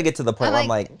 and sometimes I get to the point where I'm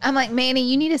like, I'm like, Manny,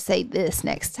 you need to say this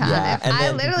next time. Yeah, and I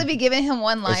then- literally be giving him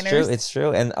one-liners. it's true, it's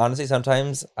true. And honestly,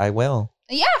 sometimes I will.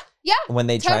 Yeah, yeah. When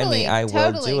they try me, I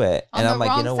will do it. On And the I'm like,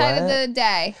 wrong you know side what? of the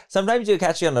day. Sometimes you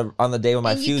catch you on the day when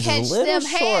my And you fuse catch is a little them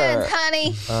hands, short.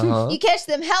 honey. Uh-huh. You catch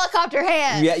them helicopter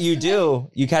hands. Yeah, you do.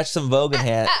 You catch some Vogue in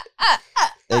hand.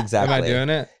 Exactly. Am I doing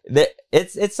it?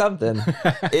 It's something.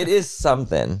 It is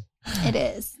something. It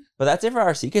is. But that's it for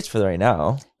our secrets for right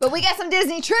now. But we got some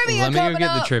Disney trivia Let me go coming get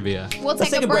up. the trivia. We'll Let's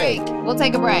take a break. We'll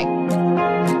take a break.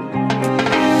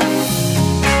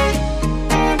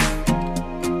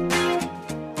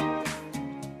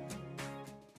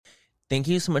 Thank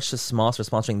you so much to Smalls for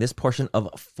sponsoring this portion of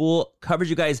Full Coverage,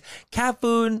 you guys. Cat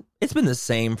food, it's been the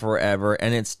same forever,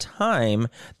 and it's time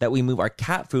that we move our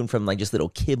cat food from like just little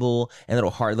kibble and little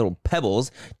hard little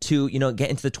pebbles to, get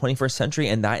into the 21st century,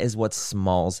 and that is what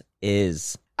Smalls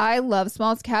is. I love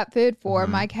Smalls cat food for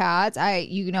Mm-hmm. my cats.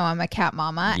 I'm a cat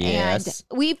mama. Yes.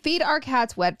 And we feed our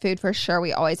cats wet food for sure.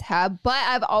 We always have. But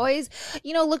I've always,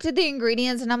 looked at the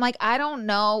ingredients and I'm like, I don't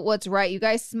know what's right. You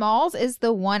guys, Smalls is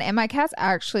the one. And my cats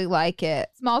actually like it.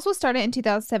 Smalls was started in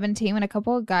 2017 when a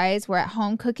couple of guys were at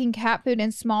home cooking cat food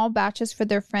in small batches for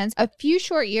their friends. A few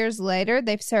short years later,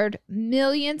 they've served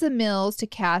millions of meals to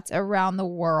cats around the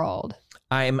world.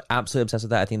 I'm absolutely obsessed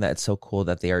with that. I think that it's so cool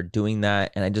that they are doing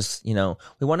that. And I just, we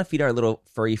want to feed our little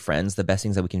furry friends the best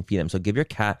things that we can feed them. So give your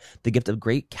cat the gift of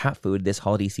great cat food this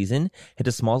holiday season. Head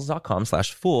to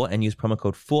smalls.com/fool and use promo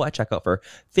code FOOL at checkout for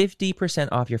 50%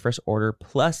 off your first order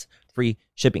plus free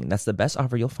shipping. That's the best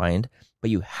offer you'll find, but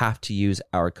you have to use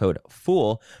our code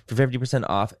FOOL for 50%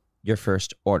 off your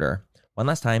first order. One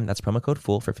last time, that's promo code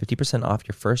FOOL for 50% off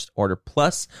your first order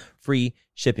plus free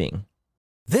shipping.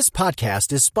 This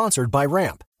podcast is sponsored by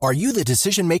Ramp. Are you the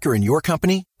decision maker in your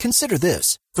company? Consider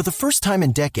this. For the first time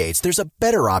in decades, there's a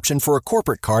better option for a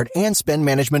corporate card and spend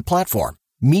management platform.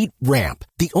 Meet Ramp,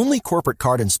 the only corporate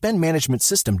card and spend management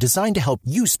system designed to help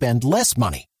you spend less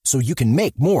money so you can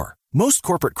make more. Most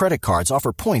corporate credit cards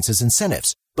offer points as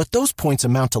incentives, but those points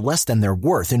amount to less than their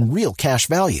worth in real cash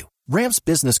value. Ramp's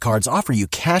business cards offer you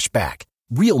cash back,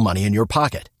 real money in your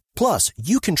pocket. Plus,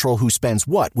 you control who spends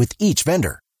what with each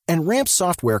vendor. And Ramp's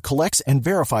software collects and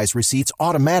verifies receipts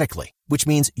automatically, which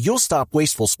means you'll stop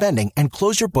wasteful spending and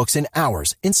close your books in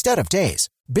hours instead of days.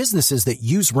 Businesses that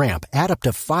use Ramp add up to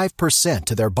 5%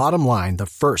 to their bottom line the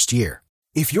first year.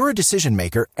 If you're a decision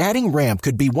maker, adding Ramp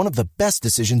could be one of the best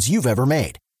decisions you've ever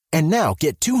made. And now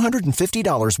get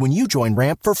 $250 when you join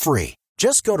Ramp for free.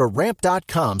 Just go to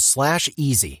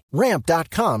ramp.com/easy.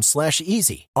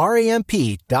 Ramp.com/easy.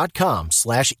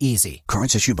 RAMP.com/easy.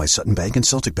 Cards issued by Sutton Bank and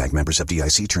Celtic Bank, members of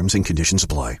FDIC. Terms and conditions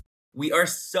apply. We are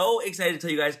so excited to tell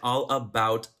you guys all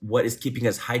about what is keeping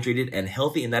us hydrated and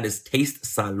healthy, and that is Taste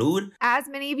Salud. As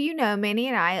many of you know, Manny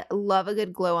and I love a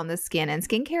good glow on the skin, and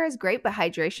skincare is great, but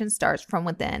hydration starts from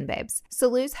within, babes.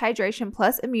 Salud's Hydration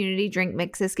Plus Immunity Drink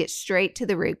Mixes get straight to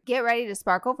the root. Get ready to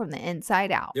sparkle from the inside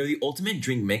out. They're the ultimate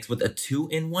drink mix with a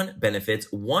 2-in-1 benefits,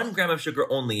 1 gram of sugar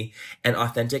only, and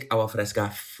authentic agua fresca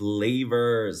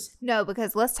flavors. No,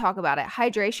 because let's talk about it.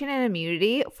 Hydration and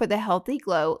immunity for the healthy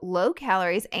glow, low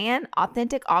calories, and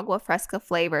authentic agua fresca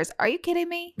flavors. Are you kidding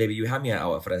me? Baby, you have me at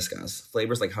agua frescas.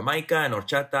 Flavors like Jamaica and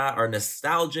horchata are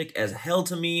nostalgic as hell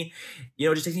to me.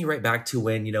 It just takes me right back to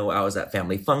when, I was at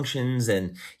family functions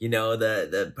and,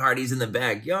 the parties in the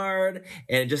backyard.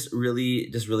 And it just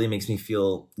really makes me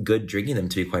feel good drinking them,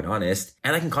 to be quite honest.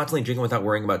 And I can constantly drink them without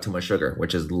worrying about too much sugar,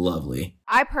 which is lovely.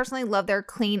 I personally love their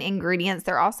clean ingredients.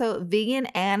 They're also vegan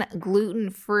and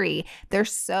gluten-free. They're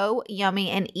so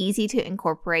yummy and easy to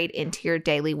incorporate into your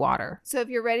daily water. So if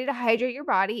you're ready to hydrate your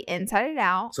body inside and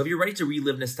out, So if you're ready to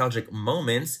relive nostalgic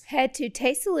moments, head to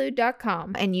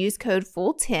tastesalud.com and use code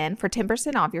FOOL10 for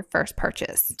 10% off your first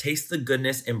purchase. taste the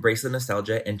goodness, embrace the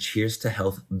nostalgia, and cheers to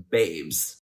health,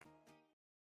 babes.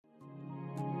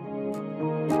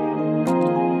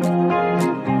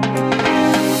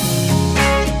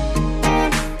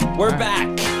 We're back.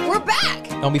 We're back.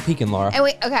 Don't be peeking, Laura. And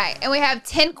we have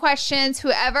 10 questions.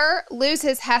 Whoever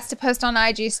loses has to post on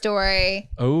IG story.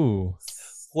 Oh,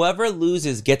 Whoever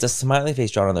loses gets a smiley face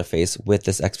drawn on their face with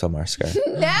this Expo mascara.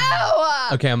 No.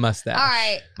 okay, a mustache. All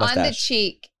right. On the Mustache.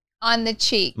 cheek. On the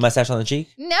cheek. Mustache on the cheek?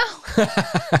 No. All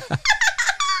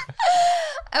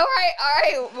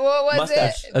right. What was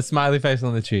Mustache. it? A smiley face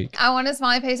on the cheek. I want a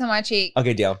smiley face on my cheek.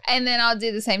 Okay, deal. And then I'll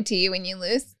do the same to you when you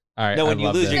lose. All right. No, I when you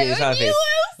love lose, this. you're getting a smiley When you face.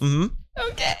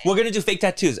 Mm-hmm. Okay. We're going to do fake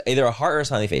tattoos, either a heart or a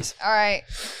smiley face. All right.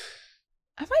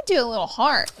 I might do a little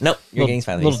heart. Nope, you're getting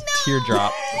smiley face. little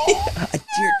teardrop.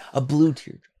 A blue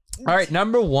teardrop. All right,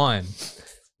 number 1.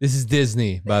 This is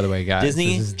Disney, by the way, guys.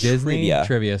 Disney This is Disney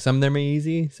trivia. Some of them are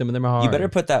easy. Some of them are hard. You better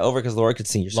put that over because Laura could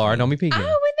see your Laura, screen. don't be peeking. I would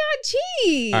not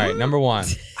cheat. All right, number 1.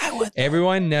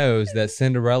 Everyone knows that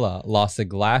Cinderella lost a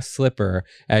glass slipper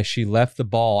as she left the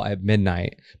ball at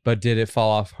midnight, but did it fall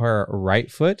off her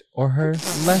right foot or her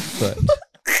left foot?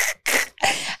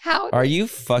 How? Are you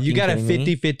fucking You got a kidding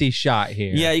me? 50-50 shot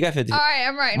here. Yeah, you got 50. All right,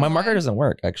 I'm right. My marker doesn't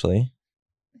work, actually.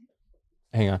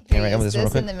 Hang on. Can I write Use this real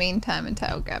this quick? in the meantime until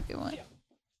I'll grab you one.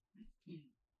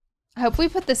 I hope we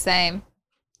put the same.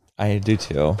 I do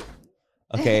too.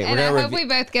 Okay, and we're I gonna hope we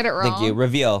both get it wrong. Thank you.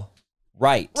 Reveal.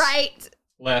 Right. Right.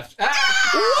 Left. What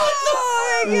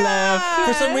the Left.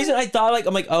 For some reason, I thought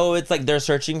oh, it's like they're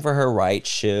searching for her right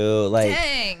shoe, like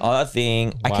Dang. all that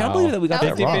thing. I can't Wow. believe that we got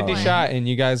that, That was wrong. 50-50 shot and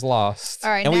you guys lost. All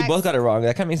right. And we next. both got it wrong.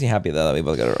 That kind of makes me happy though that we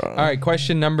both got it wrong. All right,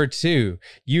 question number 2.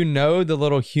 You know the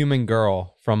little human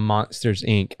girl from Monsters,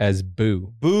 Inc. as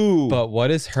Boo. Boo. But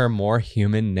what is her more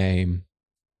human name?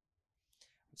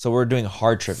 So we're doing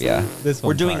hard trivia. This We're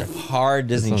one's doing hard. hard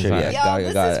Disney one's trivia. hard. Yo, Got it,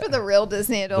 this got is it. for the real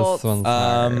Disney adults. This one's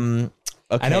hard.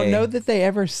 Okay. I don't know that they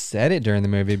ever said it during the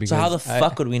movie. Because So how the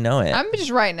fuck would we know it? I'm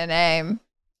just writing a name.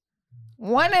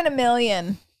 1 in a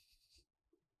million.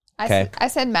 Okay. I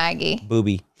said Maggie.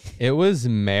 Booby. It was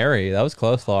Mary. That was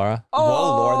close, Laura. Whoa,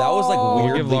 Laura, that was like We'll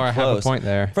weirdly give Laura half a close. point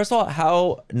there. First of all,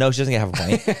 how? No, she doesn't get half a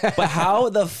point. But how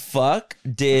the fuck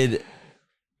did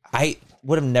I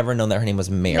would have never known that her name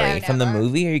was Mary No, from the never.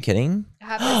 movie? Are you kidding?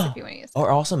 Have this if you want to use it. Or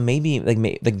also maybe like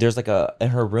there's like in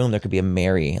her room there could be a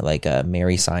Mary, like a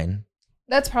Mary sign.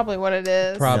 That's probably what it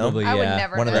is. Probably, I would yeah.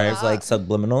 never One of know those that. like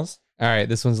subliminals. All right,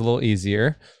 this one's a little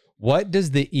easier. What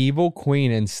does the evil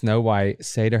queen in Snow White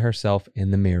say to herself in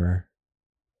the mirror?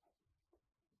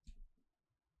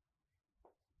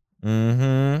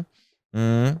 I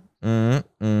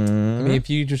mean, if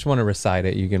you just want to recite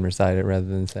it, you can recite it rather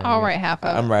than saying I'll it. write half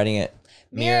of it. I'm writing it.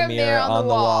 Mirror, mirror on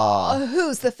the wall.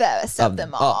 Who's the fairest of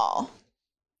them all?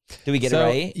 Did we get So, it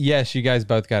right? Yes, you guys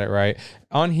both got it right.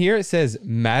 On here it says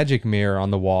magic mirror on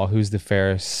the wall. Who's the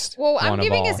fairest? Well, one I'm of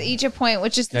giving all? us each a point,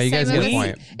 which is the Yeah, you same guys get a as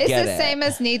point. it's Get the it. same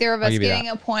as neither of I'll us give you getting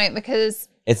that. a point because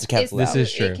It's cancelled This out.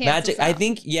 is true. it cancels Magic. I out.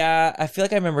 think. Yeah, I feel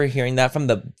like I remember hearing that from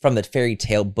the fairy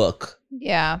tale book,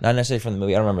 Yeah. not necessarily from the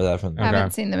movie. I don't remember that from. I Okay.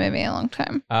 haven't seen the movie in a long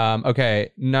time.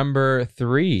 Okay, number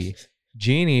 3.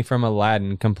 Genie from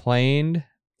Aladdin complained.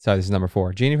 Sorry, this is number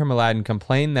 4. Genie from Aladdin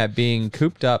complained that being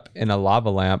cooped up in a lava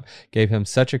lamp gave him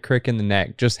such a crick in the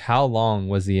neck. Just how long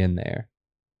was he in there?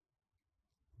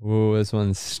 Ooh, this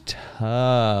one's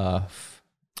tough.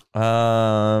 Okay,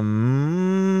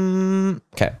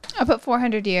 I put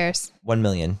 400 years. 1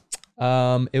 million.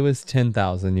 It was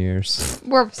 10,000 years.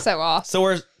 We're so off. So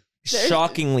we're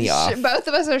shockingly off. Both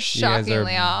of us are You guys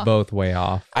shockingly are off. both way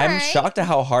off. I'm Alright. shocked at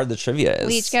how hard the trivia is.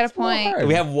 We each get a point.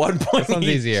 We have 1 point. This one's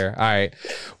each. easier. All right.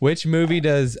 Which movie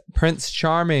does Prince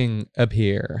Charming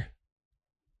appear?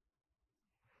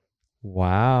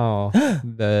 Wow.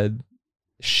 The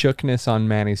shookness on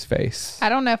Manny's face. I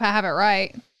don't know if I have it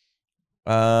right.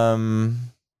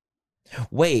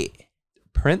 Wait.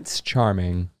 Prince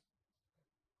Charming.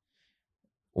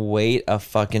 Wait a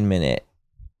fucking minute.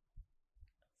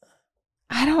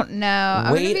 I don't know.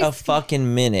 I'm Wait gonna a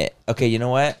fucking minute. Okay, you know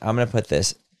what? I'm gonna put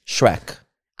this. Shrek.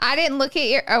 I didn't look at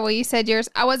your. Oh, well, you said yours.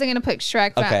 I wasn't gonna put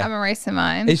Shrek, but Okay. I'm erasing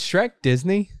mine. Is Shrek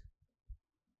Disney?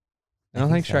 I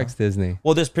don't think so. Shrek's Disney.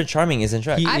 Well, there's Prince Charming is in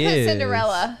Shrek. He I put is.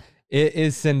 Cinderella. It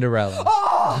is Cinderella.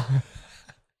 Oh,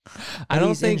 I don't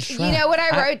he's in think Shrek. you know what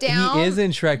I wrote down? He is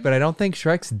in Shrek, but I don't think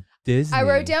Shrek's Disney. I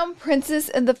wrote down Princess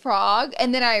and the Frog,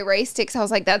 and then I erased it because I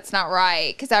was like, "That's not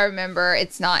right." Because I remember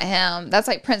it's not him. That's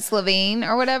like Prince Levine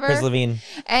or whatever. Prince Levine.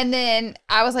 And then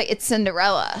I was like, "It's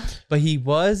Cinderella." But he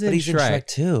was in But he's Shrek. in Shrek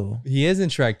too. He is in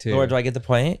Shrek too. Laura, do I get the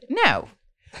point? No,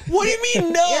 What do you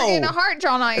mean no? you're getting a heart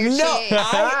drawn on your No, sheet. but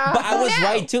I was No.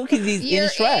 right too because he's You're in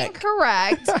Shrek.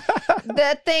 incorrect.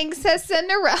 The thing says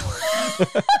Cinderella.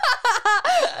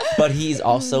 But he's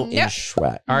also in No.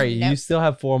 Shrek. All right, Nope. you still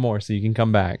have 4 more, so you can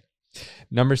come back.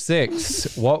 Number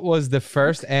 6. What was the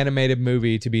first animated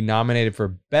movie to be nominated for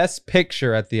Best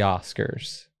Picture at the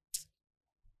Oscars?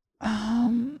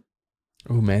 Um,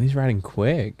 Oh man, he's writing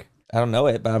quick. I don't know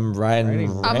it, but I'm writing.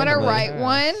 I'm gonna randomly. write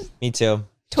one. Me too.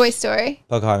 Toy Story.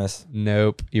 Pocahontas.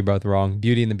 Nope, you're both wrong.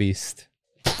 Beauty and the Beast.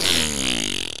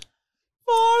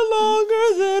 Far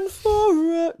longer than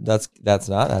forever. That's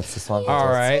not. That's this one. All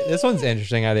right, this one's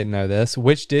interesting. I didn't know this.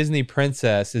 Which Disney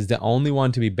princess is the only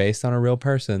one to be based on a real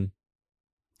person?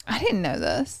 I didn't know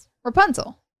this.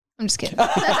 Rapunzel. I'm just kidding.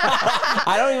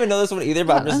 I don't even know this one either,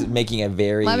 but I'm just making a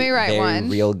very, Let me write very one.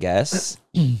 real guess.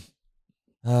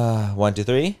 1, 2,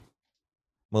 3.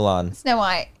 Mulan. Snow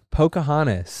White.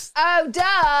 Pocahontas. Oh, duh.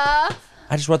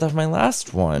 I just wrote that for my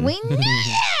last one. We knew it.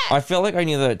 I feel like I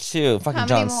knew that too. Fucking How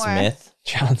John many more? Smith.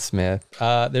 John Smith.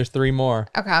 There's 3 more.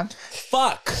 Okay.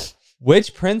 Fuck.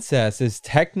 Which princess is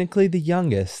technically the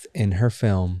youngest in her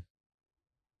film?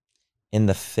 In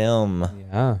the film,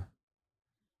 Yeah.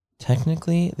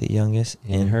 technically the youngest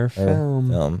In her film.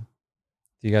 film.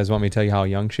 Do you guys want me to tell you how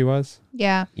young she was?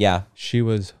 Yeah. Yeah. She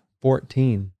was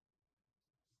 14.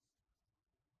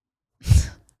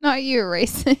 Not you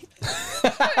erasing.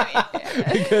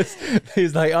 Because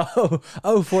he's like,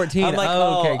 14. I'm like,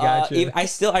 okay,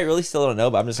 gotcha. I really still don't know,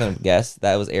 but I'm just gonna guess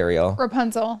that was Ariel.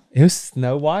 Rapunzel. It was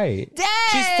Snow White. Dang.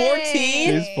 She's 14?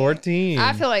 She was 14.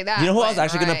 I feel like that. You know who I was went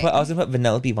actually gonna right. put? I was gonna put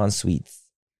Vanellope Von Sweets.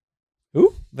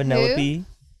 Who? Vanellope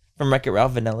from Wreck-It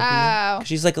Ralph. Vanellope. Oh.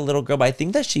 She's like a little girl, but I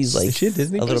think that she's like Is she a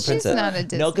Disney little She's princess. not a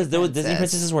Disney No, because there were Disney princess.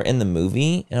 princesses were in the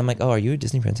movie, and I'm like, oh, are you a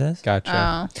Disney princess?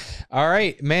 Gotcha. Oh. All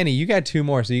right, Manny, you got 2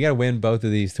 more, so you got to win both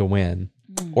of these to win.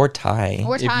 Or tie.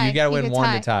 Or If you tie. gotta win could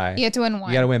one to tie. You have to win one.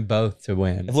 You got to win both to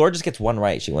win. If Laura just gets one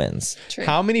right, she wins. True.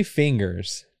 How many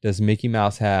fingers does Mickey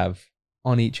Mouse have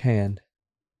on each hand?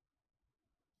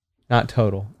 Not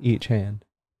total, each hand.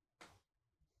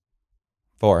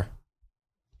 4.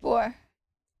 4.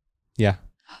 Yeah.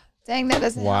 Dang, that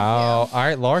doesn't Wow. help you. All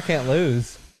right, Laura can't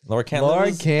lose. Laura can't Laura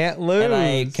lose. can't lose. And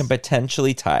I can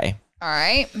potentially tie. All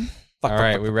right. Fuck, All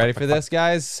right, we ready for this,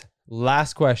 guys?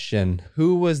 Last question.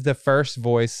 Who was the first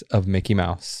voice of Mickey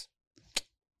Mouse?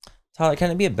 Tyler, can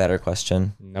it be a better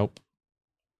question? Nope.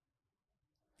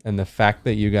 And the fact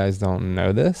that you guys don't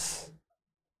know this?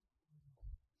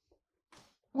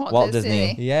 Walt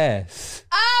Disney. Yes.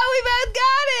 Oh, we both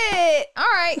got it. All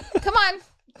right. Come on.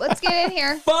 Let's get in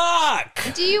here. Fuck!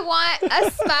 Do you want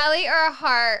a smiley or a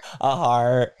heart? A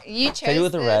heart. You chose Can I do it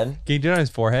with the this. red? Can you do it on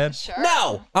his forehead? Sure.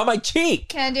 No! On my cheek!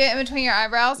 Can I do it in between your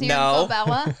eyebrows? You're No.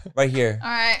 Bella. Right here. All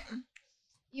right.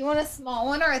 You want a small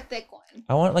one or a thick one?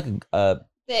 I want like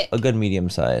Thick. a good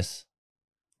medium size.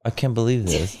 I can't believe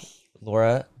this.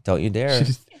 Laura, don't you dare.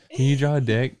 Can you draw a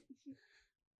dick?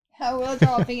 I will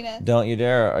draw a penis. Don't you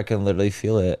dare. I can literally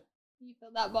feel it. You feel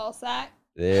that ball sack?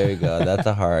 There we go. That's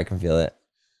a heart. I can feel it.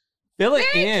 Fill it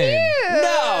Very in. cute.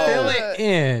 No! Fill it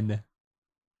in.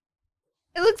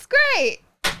 It looks great.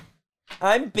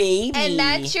 I'm baby. And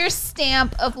that's your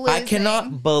stamp of losing. I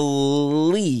cannot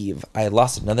believe I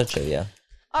lost another trivia.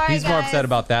 All right, He's more guys. upset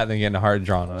about that than getting a heart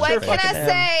drawn on his What face. can fucking I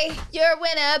say? You're a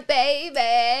winner,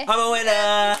 baby. I'm a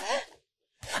winner.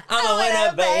 I'm a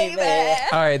winner, baby.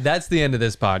 All right, that's the end of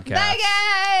this podcast. Bye,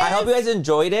 guys. I hope you guys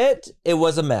enjoyed it. It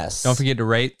was a mess. Don't forget to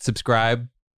rate, subscribe,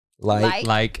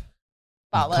 like,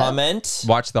 Follow. comment,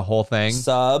 watch the whole thing.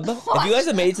 sub. If you guys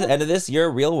have made it to the end of this, you're a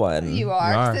real one. You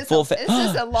are. You are. This, Full is, this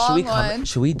is a long one.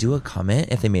 Should we do a comment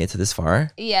if they made it to this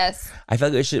far? Yes. I feel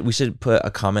like we should put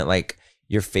a comment like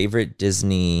your favorite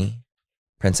Disney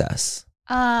princess.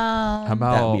 How That would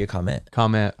about be a comment.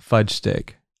 comment fudge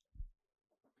stick?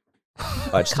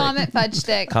 Fudge stick. Comment fudge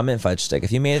stick. Comment fudge stick.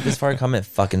 If you made it this far, comment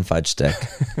fucking fudge stick.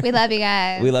 We love you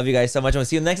guys. We love you guys so much, and we'll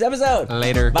see you in the next episode.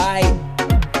 Later. Bye.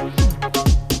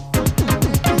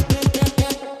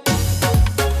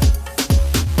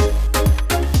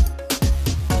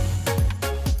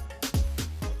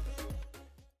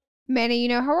 Manny, you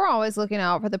know how we're always looking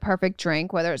out for the perfect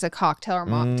drink, whether it's a cocktail or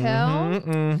mocktail?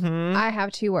 Mhm. I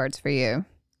have 2 words for you.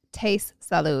 Taste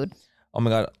salud. Oh my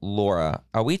God, Laura,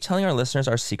 are we telling our listeners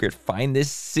our secret? Find this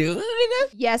soon.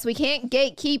 Yes, we can't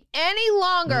gatekeep any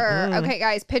longer. Okay,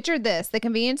 guys, picture this. The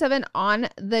convenience of an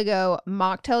on-the-go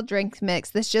mocktail drink mix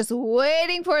that's just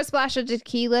waiting for a splash of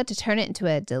tequila to turn it into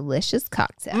a delicious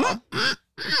cocktail.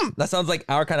 That sounds like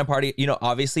our kind of party. You know,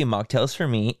 obviously mocktails for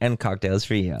me and cocktails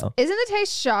for you. Isn't the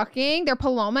taste shocking? Their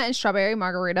Paloma and strawberry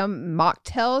margarita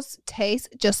mocktails taste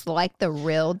just like the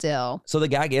real deal. So the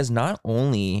gag is not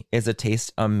only is the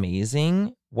taste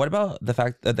amazing, what about the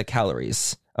fact that the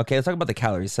calories? Okay, let's talk about the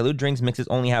calories. Salud drinks mixes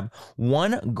only have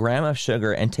 1 gram of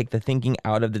sugar and take the thinking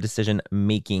out of the decision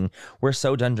making. We're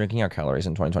so done drinking our calories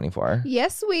in 2024.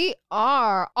 Yes, we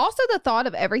are. Also, the thought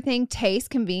of everything, taste,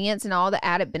 convenience, and all the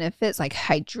added benefits like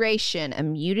hydration,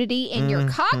 immunity in your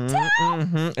cocktail.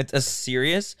 It's a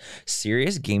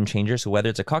serious game changer. So whether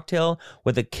it's a cocktail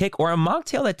with a kick or a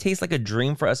mocktail that tastes like a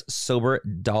dream for us sober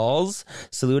dolls,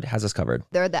 Salud has us covered.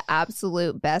 They're the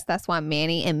absolute best. That's why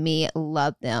Manny and me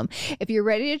love them. If you're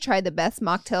ready to try the best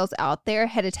mocktails out there,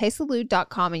 head to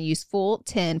tastesalud.com and use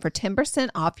full10 for 10%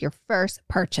 off your first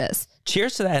purchase.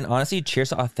 Cheers to that. And honestly, cheers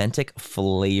to authentic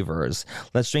flavors.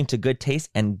 Let's drink to good taste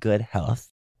and good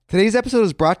health. Today's episode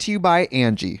is brought to you by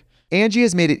Angie. Angie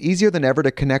has made it easier than ever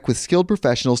to connect with skilled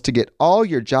professionals to get all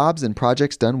your jobs and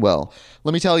projects done well.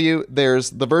 Let me tell you, there's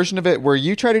the version of it where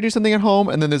you try to do something at home,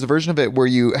 and then there's a version of it where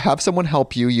you have someone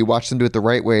help you, you watch them do it the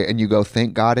right way, and you go,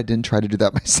 thank God I didn't try to do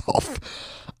that myself.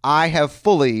 I have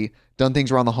fully done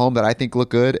things around the home that I think look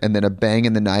good, and then a bang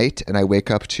in the night, and I wake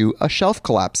up to a shelf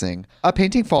collapsing, a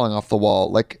painting falling off the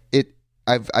wall.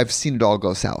 I've seen it all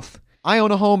go south. I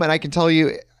own a home, and I can tell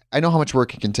you, I know how much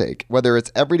work it can take. Whether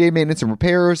it's everyday maintenance and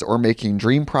repairs or making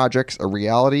dream projects a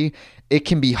reality, it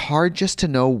can be hard just to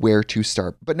know where to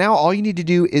start. But now all you need to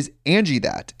do is Angie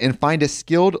that and find a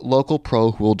skilled local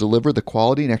pro who will deliver the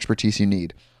quality and expertise you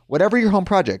need. Whatever your home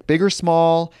project, big or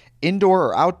small, indoor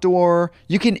or outdoor,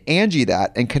 you can Angie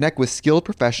that and connect with skilled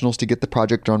professionals to get the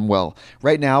project done well.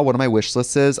 Right now, one of my wish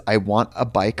lists is I want a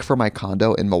bike for my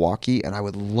condo in Milwaukee, and I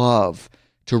would love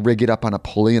to rig it up on a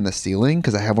pulley in the ceiling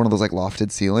because I have one of those like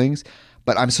lofted ceilings,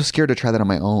 but I'm so scared to try that on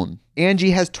my own.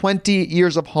 Angie has 20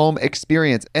 years of home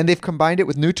experience, and they've combined it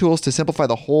with new tools to simplify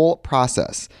the whole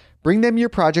process. Bring them your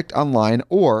project online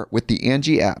or with the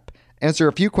Angie app. Answer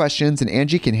a few questions and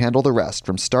Angie can handle the rest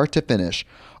from start to finish,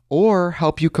 or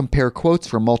help you compare quotes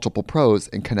from multiple pros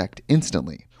and connect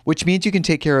instantly, which means you can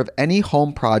take care of any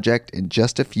home project in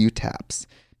just a few taps.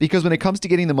 Because when it comes to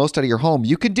getting the most out of your home,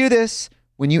 you can do this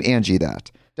when you Angie that.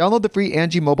 Download the free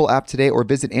Angie mobile app today or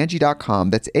visit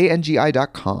Angie.com. That's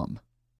ANGI.com.